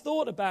more I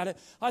thought about it,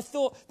 I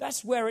thought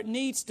that's where it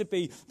needs to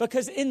be.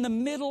 Because in the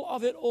middle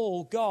of it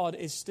all, God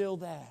is still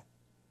there.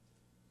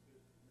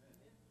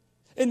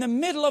 In the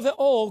middle of it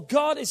all,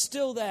 God is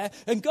still there.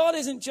 And God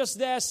isn't just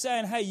there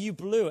saying, hey, you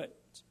blew it.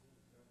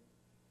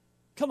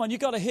 Come on, you've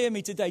got to hear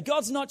me today.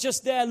 God's not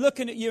just there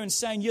looking at you and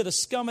saying, you're the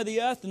scum of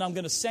the earth and I'm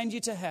going to send you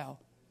to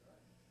hell.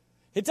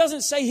 It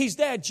doesn't say he's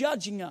there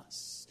judging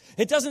us.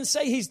 It doesn't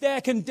say he's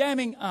there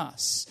condemning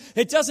us.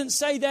 It doesn't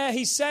say there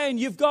he's saying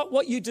you've got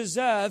what you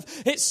deserve.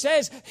 It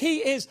says he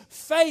is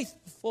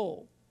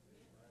faithful.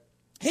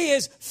 He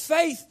is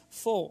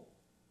faithful.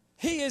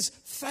 He is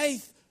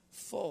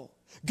faithful.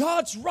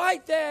 God's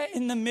right there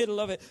in the middle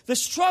of it. The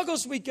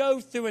struggles we go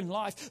through in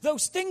life,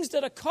 those things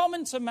that are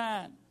common to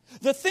man,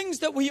 the things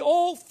that we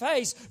all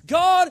face,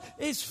 God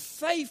is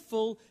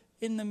faithful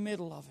in the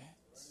middle of it.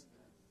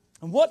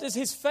 And what does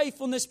his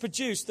faithfulness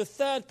produce? The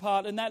third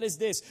part, and that is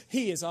this: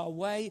 he is our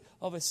way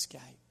of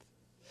escape.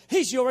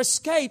 He's your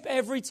escape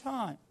every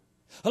time.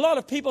 A lot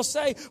of people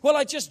say, well,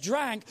 I just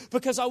drank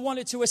because I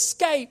wanted to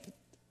escape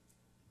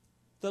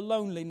the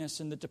loneliness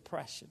and the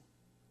depression.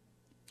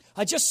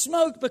 I just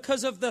smoke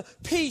because of the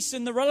peace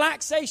and the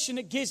relaxation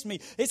it gives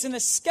me. It's an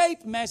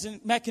escape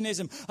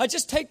mechanism. I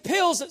just take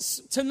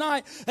pills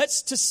tonight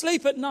to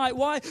sleep at night.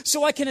 Why?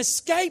 So I can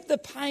escape the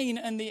pain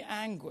and the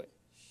anguish.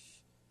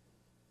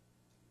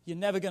 You're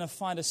never going to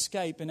find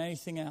escape in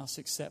anything else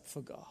except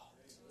for God.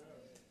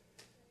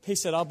 He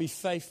said, I'll be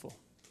faithful.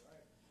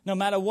 No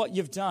matter what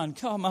you've done,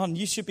 come on,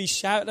 you should be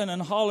shouting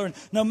and hollering.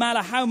 No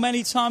matter how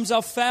many times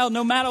I've failed,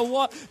 no matter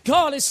what,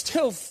 God is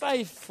still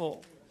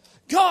faithful.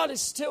 God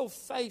is still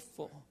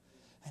faithful.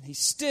 And he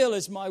still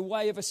is my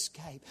way of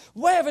escape.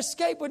 Way of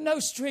escape with no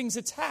strings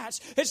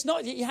attached. It's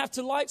not that you have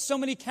to light so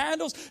many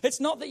candles. It's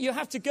not that you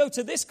have to go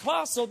to this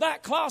class or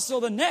that class or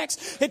the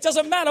next. It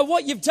doesn't matter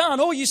what you've done.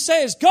 All you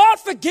say is, God,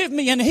 forgive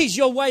me, and he's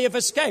your way of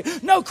escape.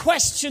 No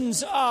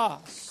questions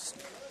asked.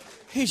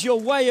 He's your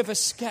way of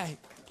escape.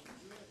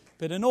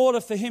 But in order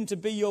for him to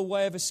be your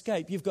way of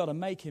escape, you've got to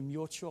make him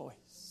your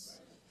choice.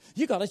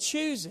 You've got to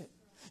choose it.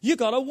 You've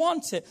got to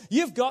want it.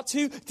 You've got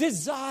to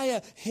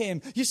desire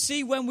him. You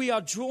see, when we are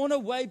drawn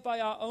away by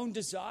our own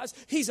desires,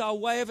 he's our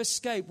way of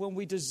escape when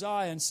we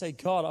desire and say,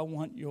 God, I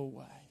want your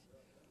way.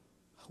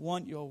 I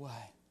want your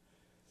way.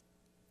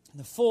 And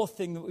the fourth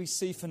thing that we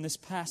see from this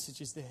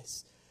passage is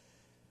this: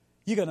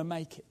 you're going to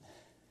make it.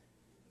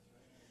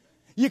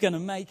 You're going to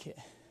make it.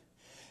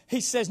 He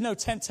says, no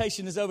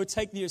temptation has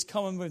overtaken you as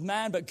common with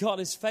man, but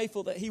God is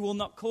faithful that he will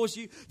not cause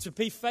you to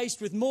be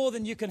faced with more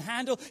than you can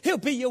handle. He'll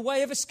be your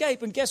way of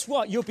escape. And guess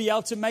what? You'll be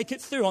able to make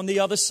it through on the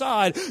other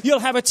side. You'll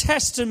have a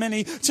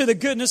testimony to the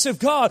goodness of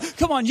God.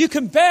 Come on, you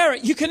can bear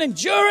it. You can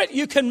endure it.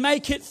 You can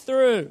make it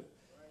through.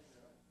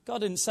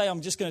 God didn't say,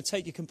 I'm just going to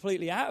take you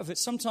completely out of it.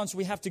 Sometimes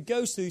we have to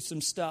go through some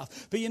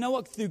stuff. But you know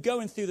what? Through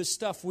going through the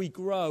stuff, we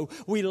grow,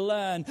 we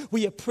learn,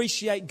 we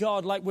appreciate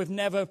God like we've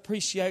never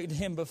appreciated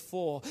him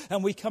before.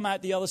 And we come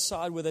out the other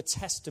side with a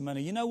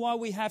testimony. You know why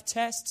we have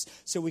tests?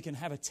 So we can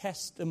have a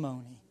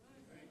testimony.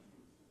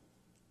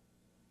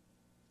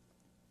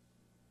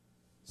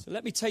 So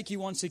let me take you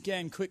once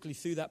again quickly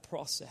through that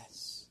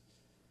process.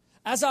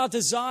 As our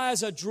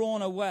desires are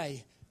drawn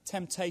away,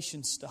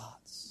 temptation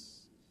starts.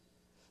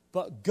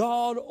 But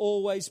God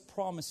always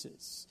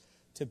promises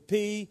to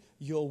be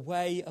your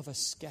way of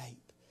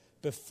escape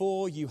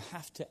before you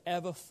have to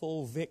ever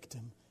fall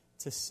victim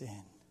to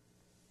sin.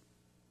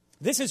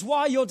 This is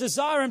why your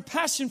desire and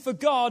passion for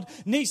God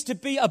needs to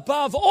be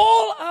above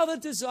all other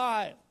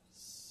desires.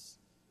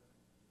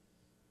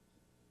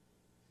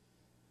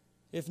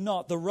 If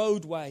not, the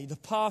roadway, the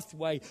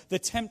pathway, the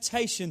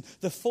temptation,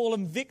 the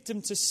fallen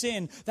victim to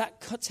sin, that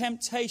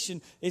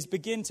temptation is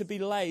begin to be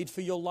laid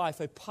for your life,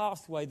 a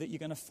pathway that you're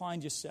going to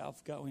find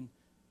yourself going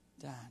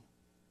down.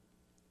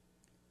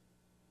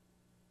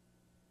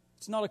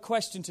 It's not a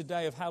question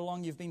today of how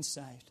long you've been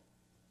saved.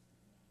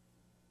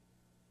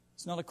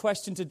 It's not a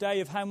question today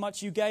of how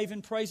much you gave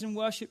in praise and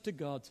worship to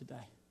God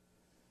today.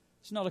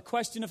 It's not a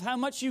question of how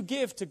much you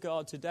give to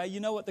God today. You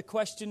know what the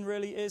question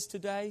really is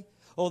today?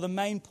 Or the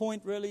main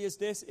point really is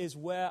this, is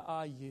where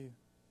are you?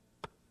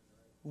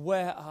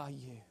 Where are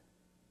you?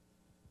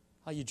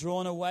 Are you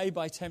drawn away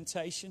by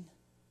temptation?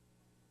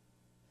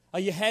 Are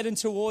you heading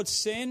towards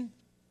sin?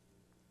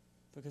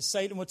 Because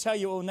Satan will tell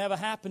you it will never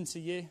happen to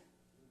you.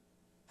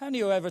 How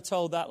many of you ever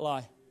told that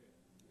lie?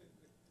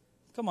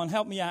 Come on,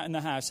 help me out in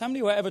the house. How many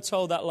of you ever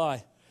told that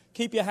lie?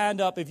 Keep your hand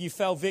up if you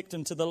fell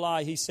victim to the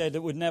lie he said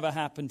it would never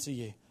happen to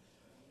you.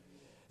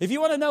 If you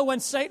want to know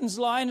when Satan's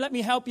lying, let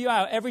me help you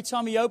out. Every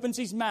time he opens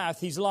his mouth,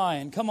 he's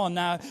lying. Come on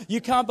now.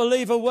 You can't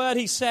believe a word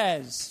he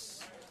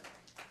says.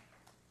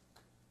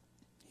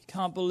 You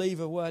can't believe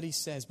a word he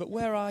says. But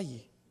where are you?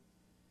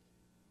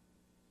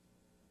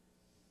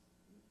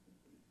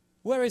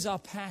 Where is our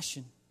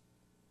passion?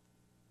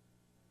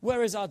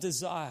 Where is our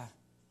desire?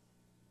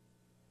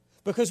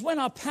 Because when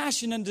our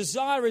passion and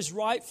desire is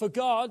right for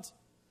God,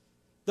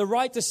 the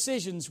right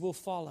decisions will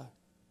follow.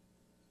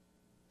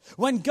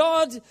 When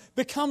God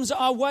becomes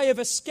our way of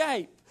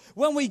escape,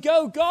 when we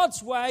go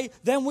God's way,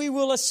 then we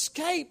will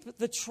escape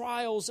the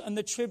trials and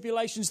the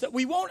tribulations, that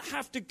we won't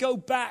have to go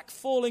back,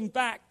 falling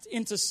back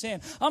into sin.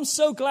 I'm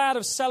so glad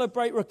of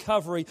Celebrate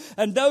Recovery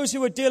and those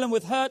who are dealing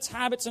with hurts,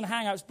 habits, and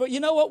hang-ups. But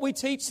you know what we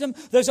teach them?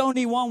 There's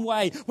only one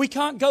way. We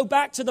can't go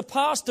back to the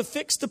past to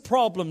fix the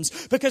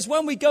problems, because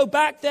when we go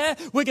back there,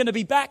 we're going to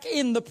be back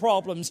in the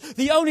problems.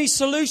 The only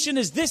solution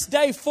is this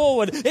day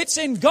forward. It's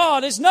in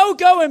God. There's no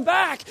going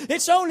back.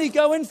 It's only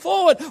going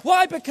forward.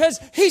 Why? Because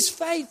He's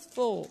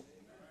faithful.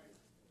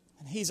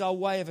 And He's our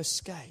way of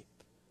escape.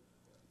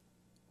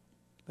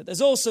 But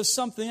there's also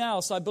something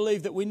else I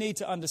believe that we need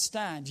to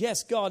understand.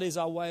 Yes, God is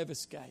our way of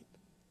escape.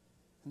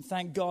 And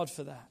thank God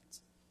for that.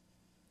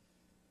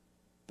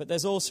 But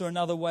there's also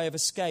another way of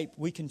escape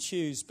we can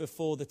choose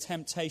before the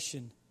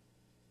temptation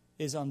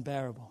is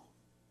unbearable.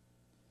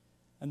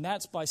 And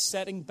that's by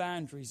setting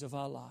boundaries of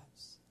our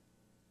lives.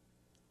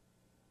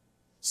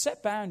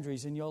 Set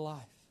boundaries in your life.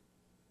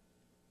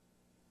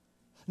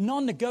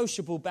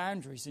 Non-negotiable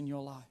boundaries in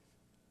your life.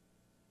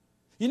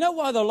 You know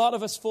why a lot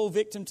of us fall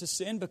victim to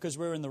sin? Because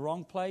we're in the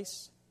wrong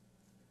place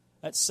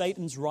at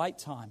Satan's right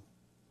time.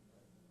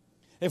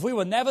 If we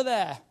were never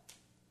there,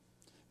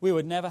 we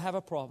would never have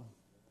a problem.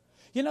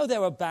 You know,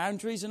 there are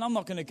boundaries, and I'm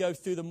not going to go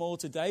through them all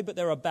today, but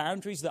there are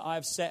boundaries that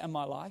I've set in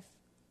my life.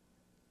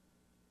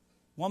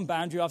 One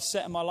boundary I've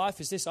set in my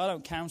life is this: I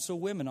don't counsel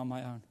women on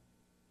my own.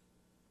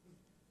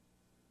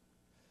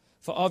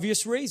 For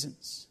obvious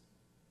reasons.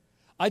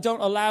 I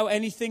don't allow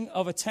anything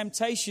of a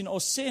temptation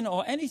or sin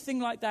or anything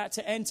like that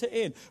to enter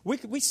in.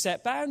 We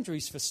set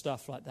boundaries for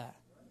stuff like that.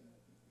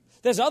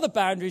 There's other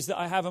boundaries that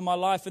I have in my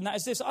life, and that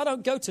is this: I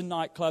don't go to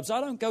nightclubs. I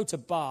don't go to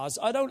bars.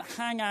 I don't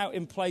hang out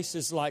in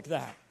places like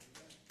that.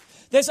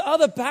 There's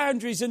other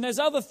boundaries and there's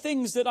other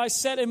things that I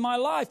set in my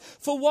life.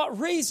 For what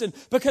reason?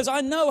 Because I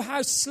know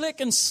how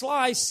slick and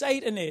sly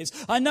Satan is.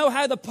 I know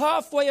how the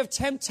pathway of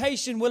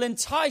temptation will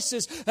entice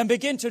us and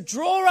begin to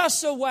draw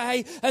us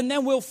away, and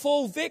then we'll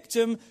fall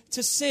victim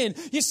to sin.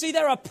 You see,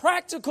 there are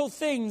practical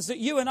things that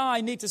you and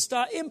I need to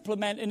start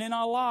implementing in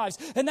our lives.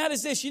 And that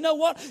is this: you know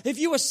what? If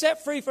you were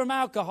set free from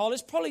alcohol,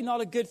 it's probably not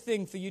a good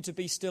thing for you to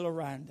be still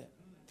around it.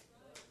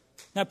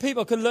 Now,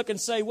 people can look and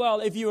say,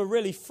 well, if you were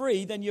really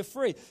free, then you're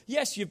free.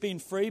 Yes, you've been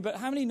free, but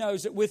how many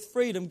knows that with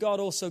freedom,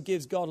 God also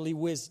gives godly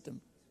wisdom?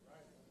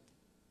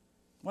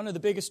 One of the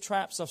biggest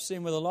traps I've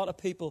seen with a lot of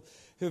people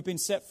who have been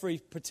set free,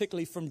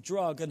 particularly from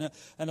drug and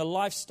a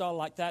lifestyle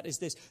like that, is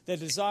this: their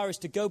desire is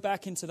to go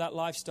back into that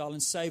lifestyle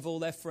and save all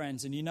their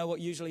friends. And you know what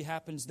usually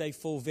happens? They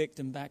fall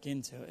victim back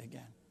into it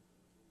again.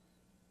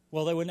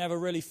 Well, they were never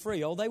really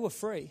free. Oh, they were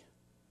free,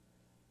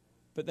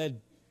 but their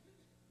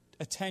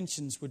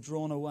attentions were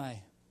drawn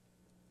away.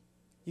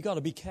 You got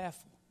to be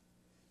careful.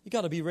 You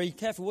got to be really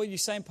careful. What are you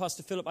saying,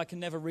 Pastor Philip? I can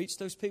never reach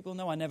those people?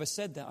 No, I never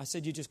said that. I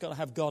said you just got to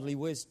have godly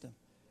wisdom.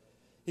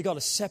 You got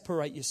to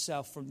separate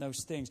yourself from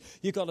those things.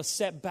 You got to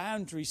set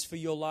boundaries for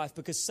your life,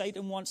 because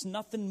Satan wants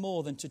nothing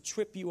more than to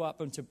trip you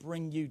up and to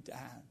bring you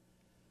down.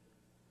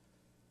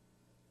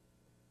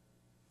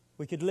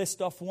 We could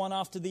list off one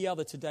after the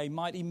other today,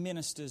 mighty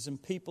ministers and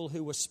people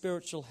who were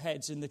spiritual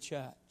heads in the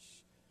church,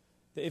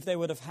 that if they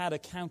would have had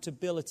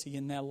accountability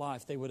in their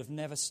life, they would have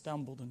never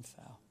stumbled and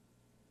fell.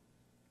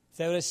 If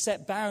they were to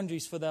set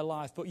boundaries for their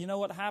life. But you know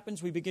what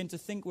happens? We begin to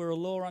think we're a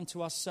law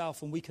unto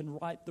ourselves and we can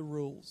write the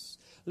rules.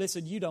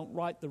 Listen, you don't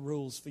write the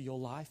rules for your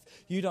life.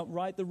 You don't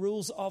write the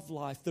rules of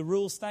life. The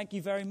rules, thank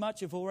you very much,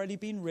 have already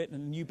been written,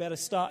 and you better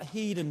start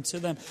heeding to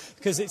them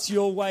because it's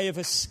your way of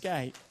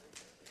escape.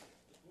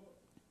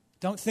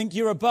 Don't think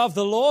you're above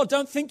the law.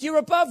 Don't think you're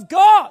above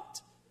God.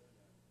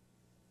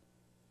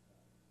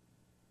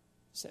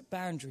 Set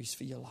boundaries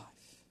for your life.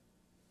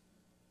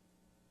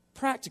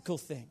 Practical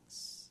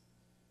things.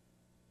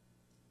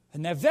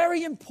 And they're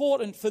very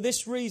important for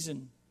this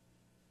reason.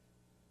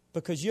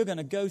 Because you're going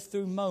to go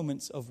through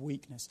moments of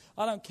weakness.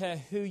 I don't care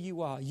who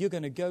you are. You're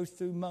going to go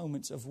through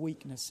moments of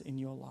weakness in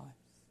your life.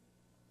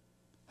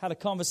 I had a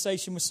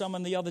conversation with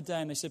someone the other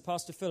day and they said,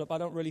 Pastor Philip, I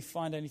don't really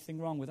find anything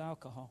wrong with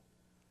alcohol.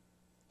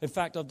 In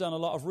fact, I've done a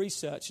lot of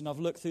research and I've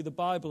looked through the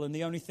Bible and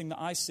the only thing that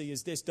I see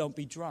is this: don't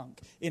be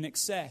drunk in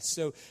excess.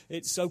 So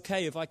it's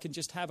okay if I can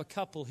just have a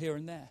couple here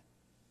and there.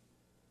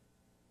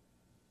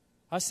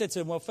 I said to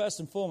him, well, first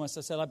and foremost,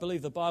 I said, I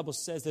believe the Bible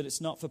says that it's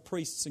not for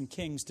priests and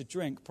kings to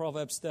drink.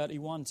 Proverbs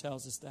 31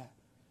 tells us that.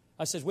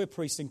 I said, we're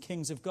priests and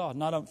kings of God,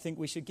 and I don't think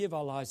we should give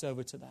our lives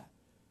over to that.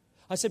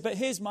 I said, but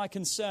here's my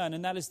concern,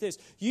 and that is this.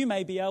 You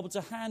may be able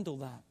to handle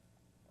that.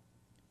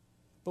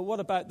 But what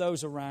about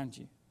those around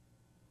you?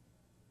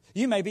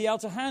 You may be able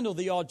to handle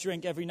the odd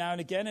drink every now and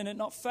again and it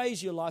not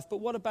faze your life, but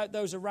what about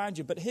those around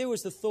you? But here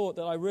was the thought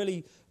that I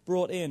really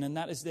brought in, and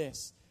that is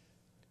this.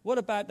 What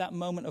about that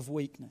moment of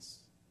weakness?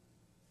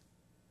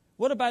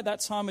 What about that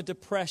time of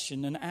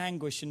depression and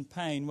anguish and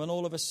pain when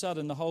all of a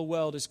sudden the whole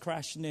world is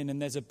crashing in and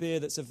there's a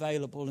beer that's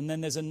available and then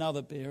there's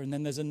another beer and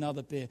then there's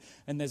another beer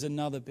and there's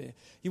another beer?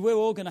 We're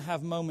all going to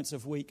have moments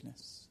of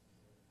weakness.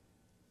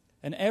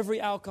 And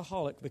every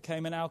alcoholic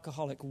became an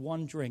alcoholic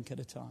one drink at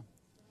a time.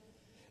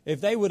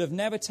 If they would have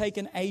never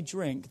taken a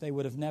drink, they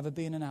would have never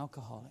been an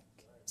alcoholic.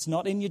 It's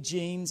not in your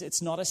genes.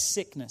 It's not a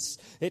sickness.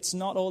 It's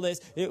not all this.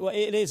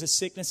 It is a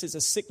sickness. It's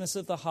a sickness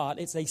of the heart.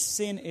 It's a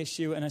sin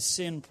issue and a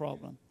sin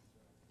problem.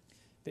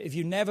 But if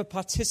you never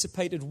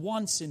participated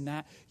once in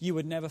that, you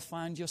would never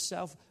find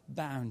yourself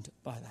bound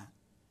by that.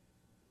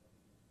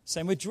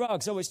 Same with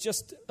drugs. Oh, it's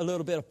just a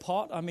little bit of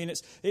pot. I mean,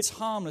 it's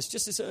harmless.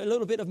 Just a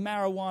little bit of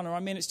marijuana.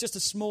 I mean, it's just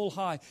a small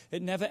high.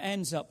 It never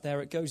ends up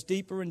there. It goes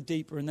deeper and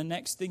deeper. And the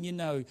next thing you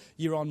know,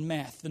 you're on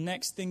meth. The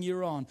next thing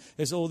you're on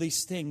is all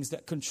these things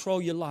that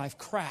control your life.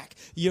 Crack.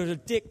 You're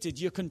addicted.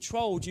 You're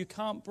controlled. You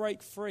can't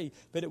break free.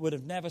 But it would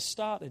have never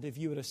started if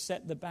you would have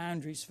set the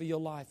boundaries for your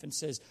life and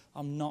says,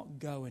 I'm not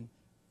going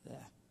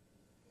there.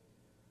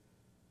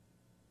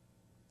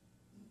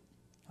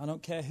 I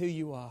don't care who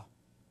you are.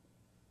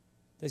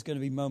 There's going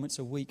to be moments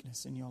of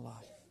weakness in your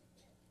life.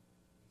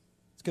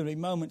 There's going to be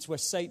moments where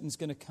Satan's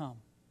going to come.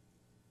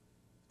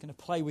 He's going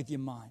to play with your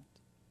mind.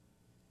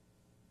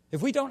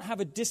 If we don't have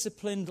a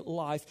disciplined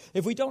life,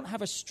 if we don't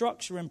have a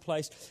structure in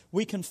place,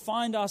 we can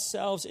find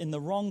ourselves in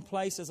the wrong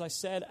place, as I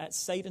said, at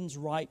Satan's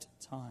right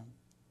time.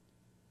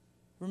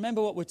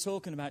 Remember what we're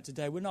talking about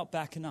today. We're not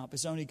backing up.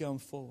 It's only going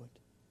forward.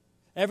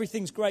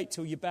 Everything's great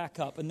till you back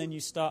up and then you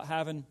start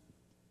having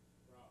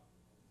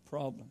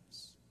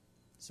problems.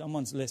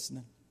 Someone's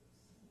listening.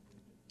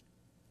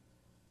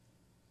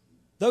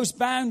 Those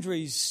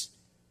boundaries,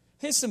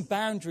 here's some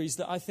boundaries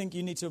that I think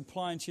you need to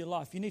apply into your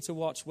life. You need to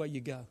watch where you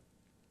go.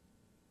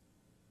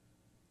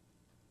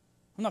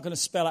 I'm not going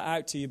to spell it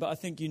out to you, but I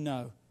think you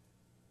know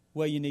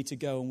where you need to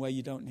go and where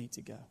you don't need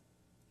to go.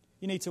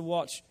 You need to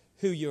watch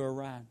who you're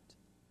around.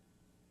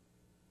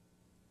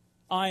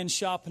 Iron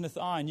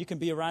sharpeneth iron. You can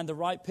be around the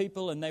right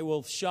people and they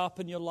will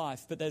sharpen your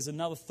life. But there's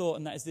another thought,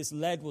 and that is this: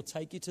 lead will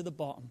take you to the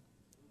bottom.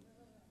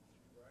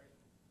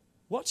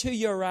 Watch who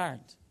you're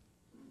around.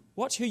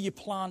 Watch who you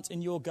plant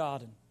in your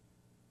garden.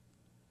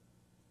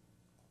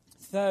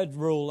 Third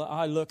rule that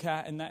I look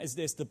at, and that is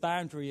this: the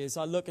boundary is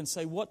I look and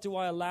say, what do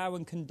I allow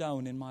and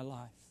condone in my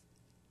life?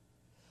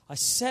 I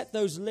set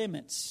those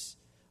limits.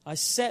 I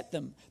set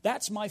them.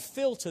 That's my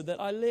filter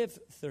that I live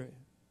through.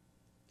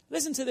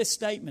 Listen to this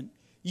statement.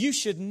 You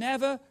should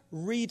never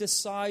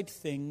redecide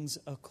things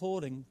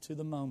according to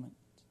the moment.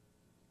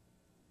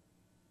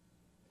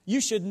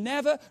 You should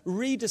never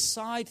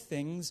redecide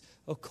things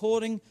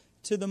according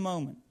to the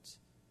moment.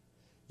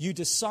 You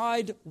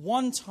decide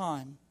one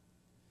time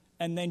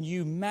and then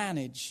you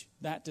manage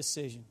that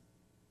decision.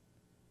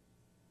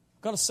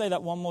 I've got to say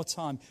that one more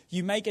time.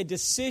 You make a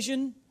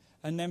decision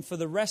and then for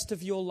the rest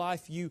of your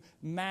life you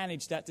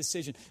manage that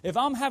decision. If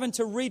I'm having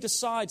to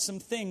redecide some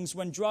things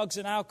when drugs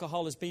and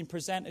alcohol is being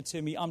presented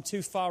to me, I'm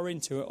too far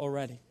into it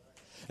already.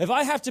 If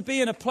I have to be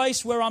in a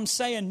place where I'm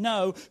saying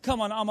no, come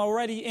on, I'm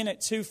already in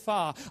it too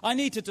far. I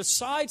need to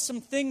decide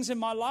some things in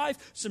my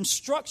life, some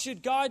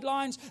structured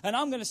guidelines, and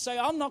I'm going to say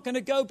I'm not going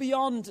to go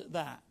beyond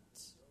that.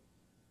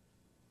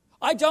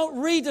 I don't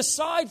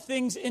redecide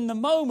things in the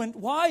moment.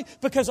 Why?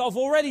 Because I've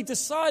already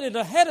decided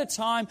ahead of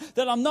time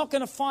that I'm not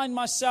going to find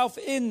myself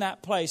in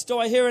that place. Do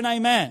I hear an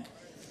amen?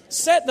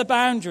 Set the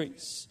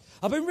boundaries.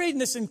 I've been reading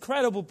this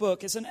incredible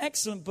book. It's an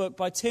excellent book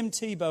by Tim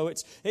Tebow.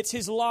 It's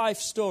his life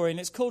story, and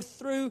it's called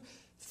Through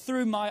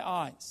My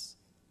Eyes.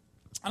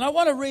 And I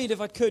want to read,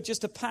 if I could,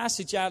 just a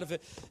passage out of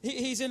it.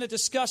 He's in a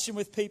discussion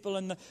with people,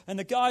 and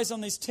the guys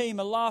on his team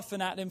are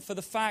laughing at him for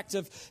the fact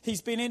of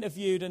he's been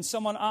interviewed, and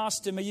someone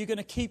asked him, are you going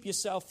to keep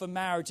yourself for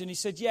marriage? And he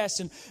said yes,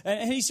 and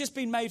he's just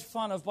been made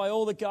fun of by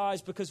all the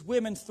guys because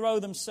women throw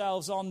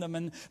themselves on them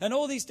and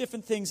all these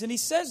different things. And he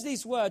says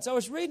these words. I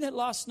was reading it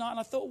last night, and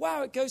I thought,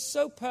 wow, it goes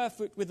so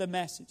perfect with the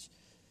message.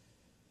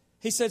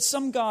 He said,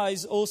 some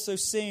guys also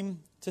seem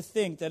to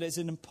think that it's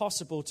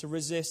impossible to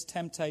resist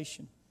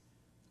temptation.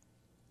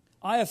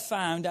 I have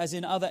found, as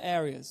in other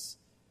areas,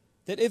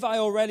 that if I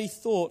already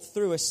thought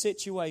through a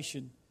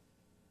situation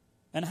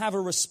and have a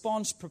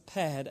response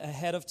prepared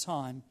ahead of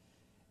time,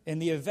 in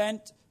the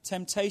event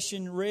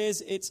temptation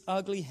rears its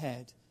ugly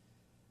head,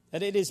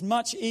 that it is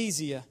much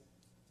easier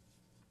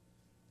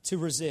to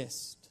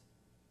resist.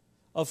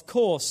 Of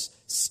course,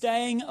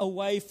 staying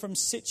away from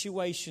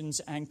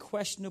situations and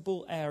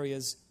questionable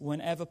areas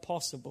whenever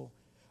possible,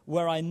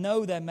 where I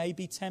know there may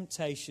be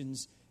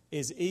temptations,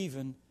 is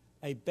even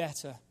a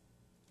better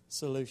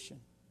solution.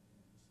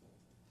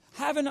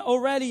 Having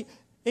already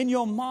in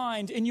your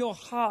mind, in your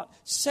heart,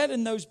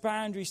 setting those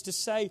boundaries to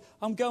say,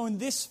 I'm going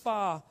this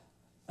far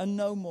and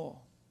no more.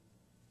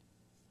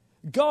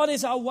 God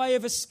is our way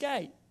of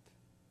escape.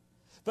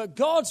 But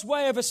God's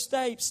way of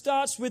escape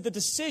starts with the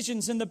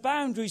decisions and the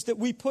boundaries that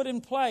we put in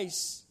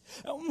place.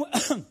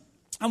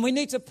 And we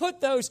need to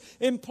put those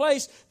in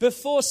place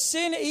before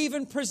sin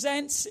even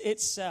presents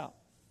itself.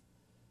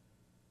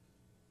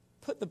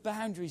 Put the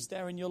boundaries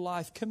there in your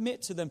life.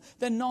 Commit to them.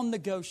 They're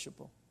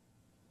non-negotiable.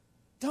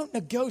 Don't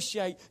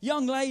negotiate.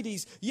 Young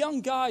ladies,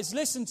 young guys,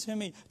 listen to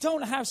me.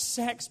 Don't have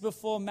sex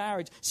before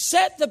marriage.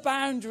 Set the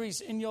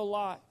boundaries in your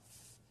life.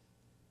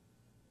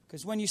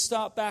 Because when you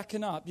start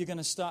backing up, you're going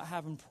to start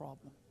having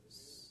problems.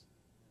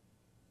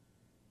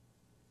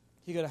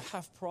 You're going to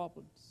have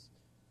problems.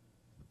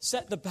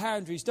 Set the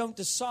boundaries. Don't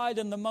decide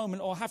in the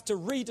moment or have to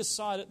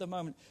redecide at the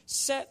moment.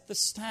 Set the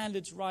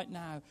standards right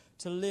now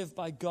to live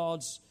by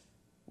God's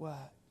word.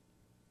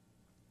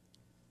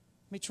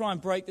 Let me try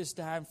and break this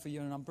down for you,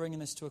 and I'm bringing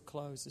this to a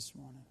close this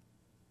morning.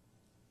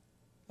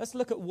 Let's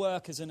look at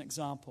work as an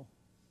example.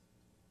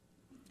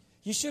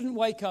 You shouldn't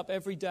wake up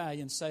every day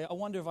and say, I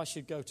wonder if I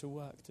should go to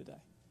work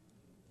today.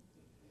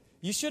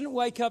 You shouldn't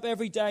wake up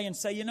every day and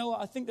say, you know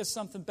what, I think there's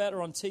something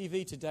better on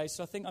TV today,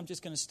 so I think I'm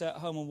just going to stay at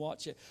home and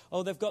watch it.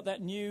 Oh, they've got that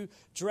new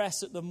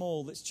dress at the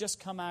mall that's just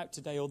come out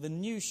today, or the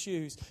new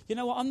shoes. You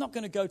know what, I'm not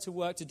going to go to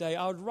work today.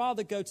 I would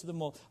rather go to the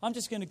mall. I'm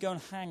just going to go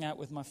and hang out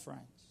with my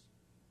friends.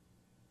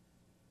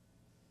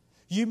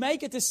 You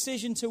make a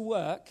decision to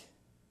work,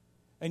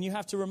 and you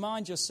have to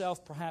remind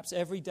yourself perhaps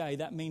every day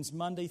that means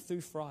Monday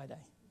through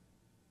Friday.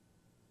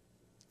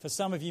 For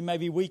some of you,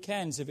 maybe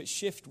weekends if it's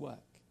shift work.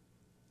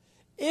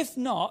 If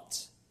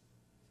not,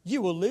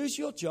 you will lose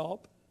your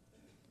job,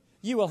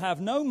 you will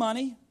have no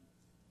money,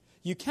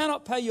 you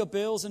cannot pay your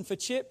bills, and for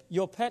Chip,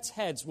 your pets'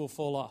 heads will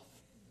fall off.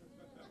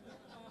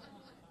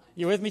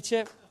 You with me,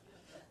 Chip?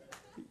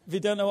 If you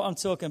don't know what I'm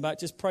talking about,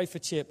 just pray for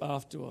Chip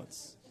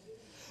afterwards.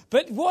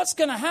 But what's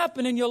going to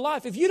happen in your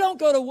life? If you don't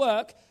go to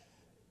work,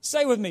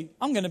 say with me,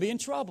 I'm going to be in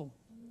trouble.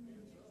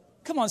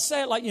 Come on,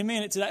 say it like you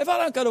mean it today. If I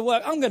don't go to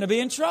work, I'm going to be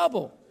in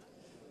trouble.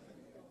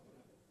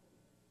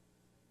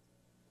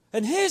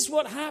 And here's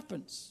what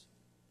happens.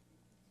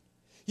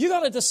 You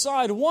got to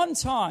decide one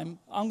time,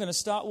 I'm going to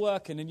start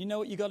working. And you know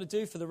what you got to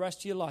do for the rest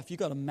of your life? You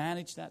got to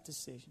manage that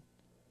decision.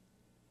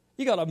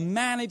 You got to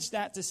manage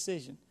that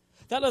decision.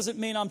 That doesn't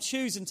mean I'm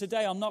choosing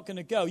today I'm not going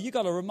to go. You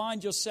got to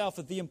remind yourself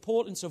of the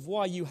importance of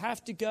why you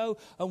have to go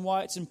and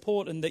why it's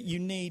important that you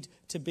need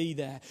to be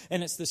there.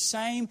 And it's the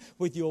same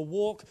with your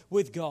walk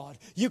with God.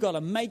 You got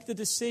to make the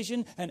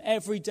decision, and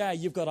every day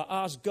you've got to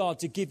ask God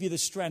to give you the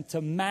strength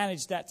to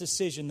manage that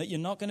decision, that you're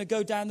not going to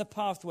go down the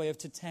pathway of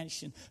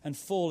temptation and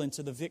fall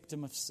into the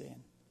victim of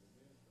sin.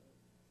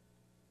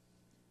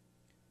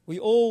 We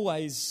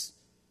always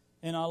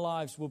in our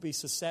lives will be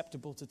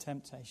susceptible to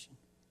temptation.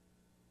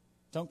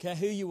 Don't care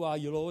who you are,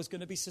 you're always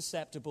going to be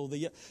susceptible.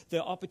 The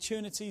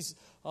opportunities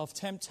of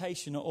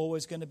temptation are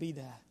always going to be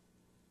there.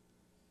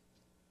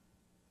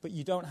 But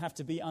you don't have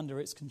to be under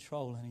its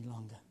control any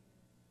longer.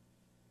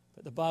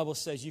 But the Bible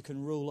says you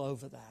can rule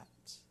over that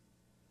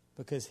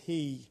because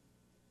He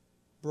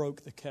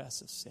broke the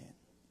curse of sin.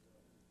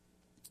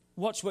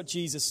 Watch what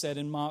Jesus said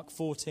in Mark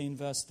 14,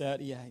 verse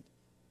 38.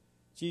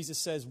 Jesus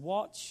says,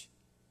 watch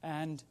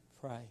and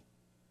pray,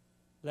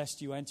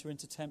 lest you enter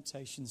into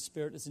temptation. The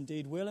spirit is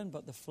indeed willing,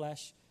 but the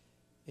flesh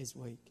is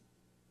weak.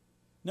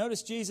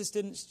 Notice Jesus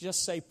didn't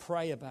just say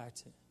pray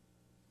about it.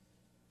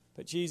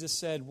 But Jesus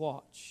said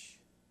watch.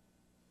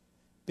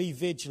 Be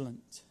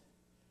vigilant.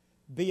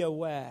 Be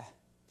aware.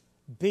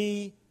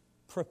 Be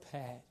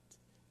prepared.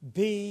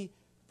 Be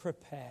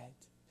prepared.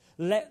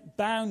 Let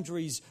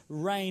boundaries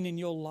reign in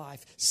your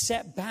life.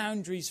 Set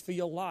boundaries for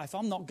your life.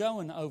 I'm not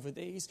going over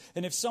these.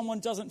 And if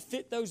someone doesn't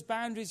fit those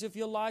boundaries of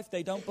your life,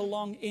 they don't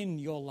belong in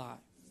your life.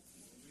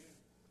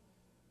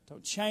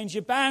 Don't change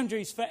your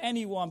boundaries for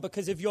anyone,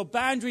 because if your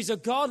boundaries are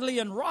godly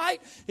and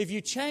right, if you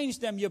change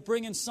them, you're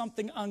bringing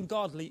something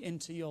ungodly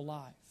into your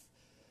life.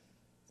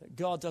 that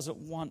God doesn't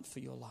want for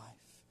your life.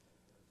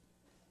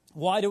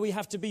 Why do we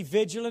have to be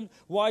vigilant?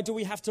 Why do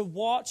we have to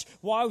watch?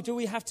 Why do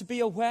we have to be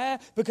aware?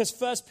 Because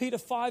 1 Peter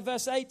 5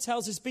 verse 8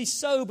 tells us, be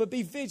sober,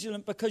 be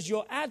vigilant, because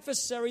your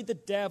adversary, the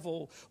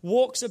devil,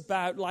 walks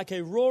about like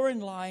a roaring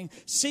lion,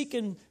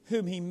 seeking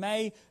whom he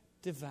may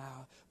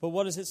devour. But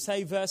what does it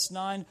say, verse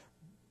 9?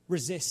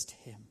 Resist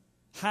him.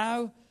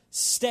 How?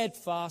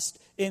 Steadfast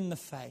in the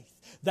faith.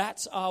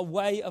 That's our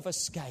way of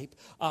escape,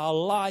 our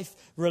life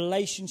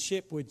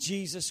relationship with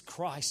Jesus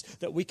Christ,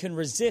 that we can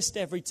resist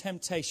every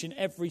temptation,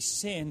 every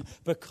sin,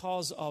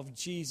 because of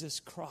Jesus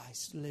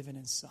Christ living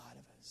inside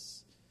of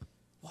us.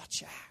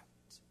 Watch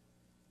out.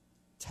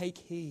 Take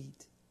heed.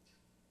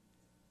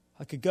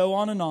 I could go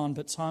on and on,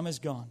 but time is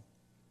gone.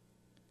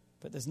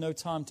 But there's no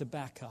time to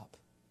back up.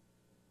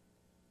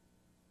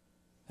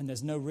 And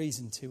there's no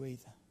reason to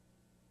either.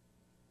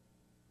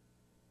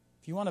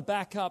 If you want to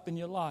back up in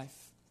your life,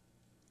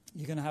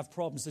 you're going to have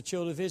problems. The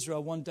children of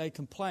Israel one day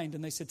complained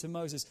and they said to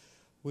Moses,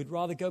 we'd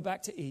rather go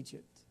back to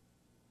Egypt.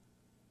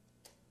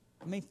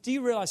 I mean, do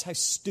you realize how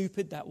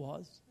stupid that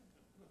was?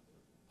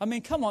 I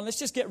mean, come on, let's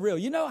just get real.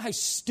 You know how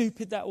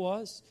stupid that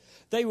was?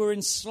 They were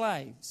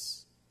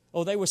slaves.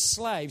 They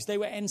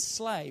were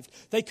enslaved.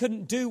 They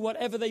couldn't do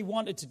whatever they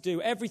wanted to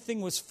do. Everything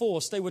was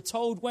forced. They were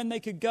told when they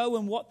could go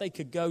and what they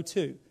could go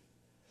to.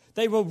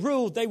 They were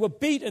ruled, they were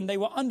beaten, they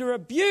were under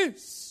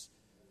abuse.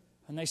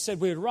 And they said,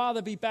 we'd rather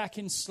be back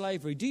in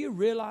slavery. Do you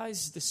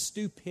realize the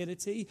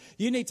stupidity?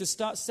 You need to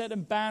start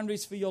setting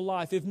boundaries for your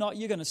life. If not,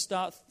 you're going to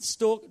start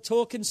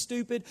talking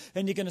stupid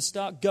and you're going to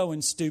start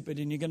going stupid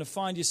and you're going to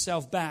find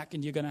yourself back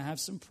and you're going to have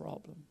some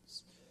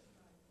problems.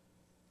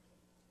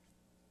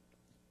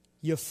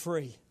 You're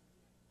free.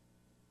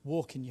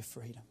 Walk in your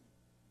freedom.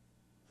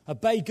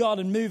 Obey God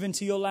and move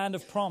into your land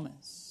of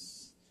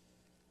promise.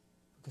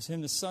 Because whom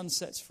the Son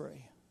sets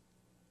free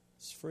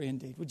is free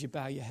indeed. Would you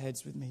bow your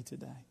heads with me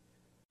today?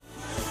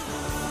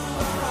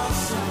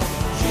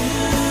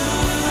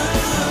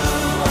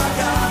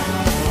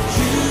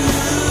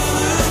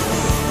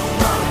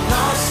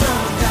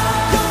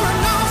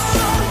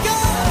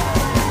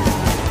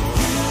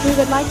 We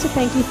would like to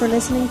thank you for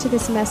listening to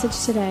this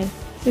message today.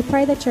 We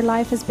pray that your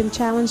life has been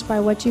challenged by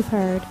what you've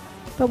heard,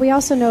 but we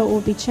also know it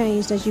will be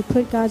changed as you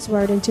put God's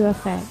Word into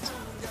effect.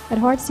 At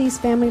Heartsease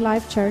Family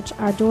Life Church,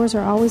 our doors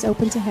are always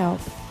open to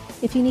help.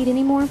 If you need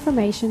any more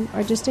information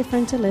or just a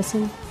friend to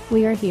listen,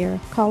 we are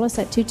here. Call us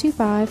at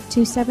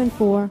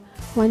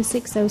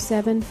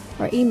 225-274-1607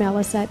 or email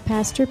us at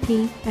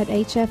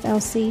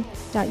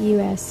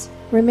pastorp@hflc.us.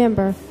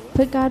 Remember,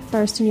 put God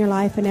first in your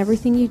life and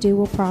everything you do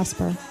will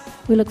prosper.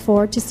 We look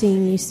forward to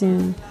seeing you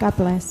soon. God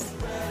bless.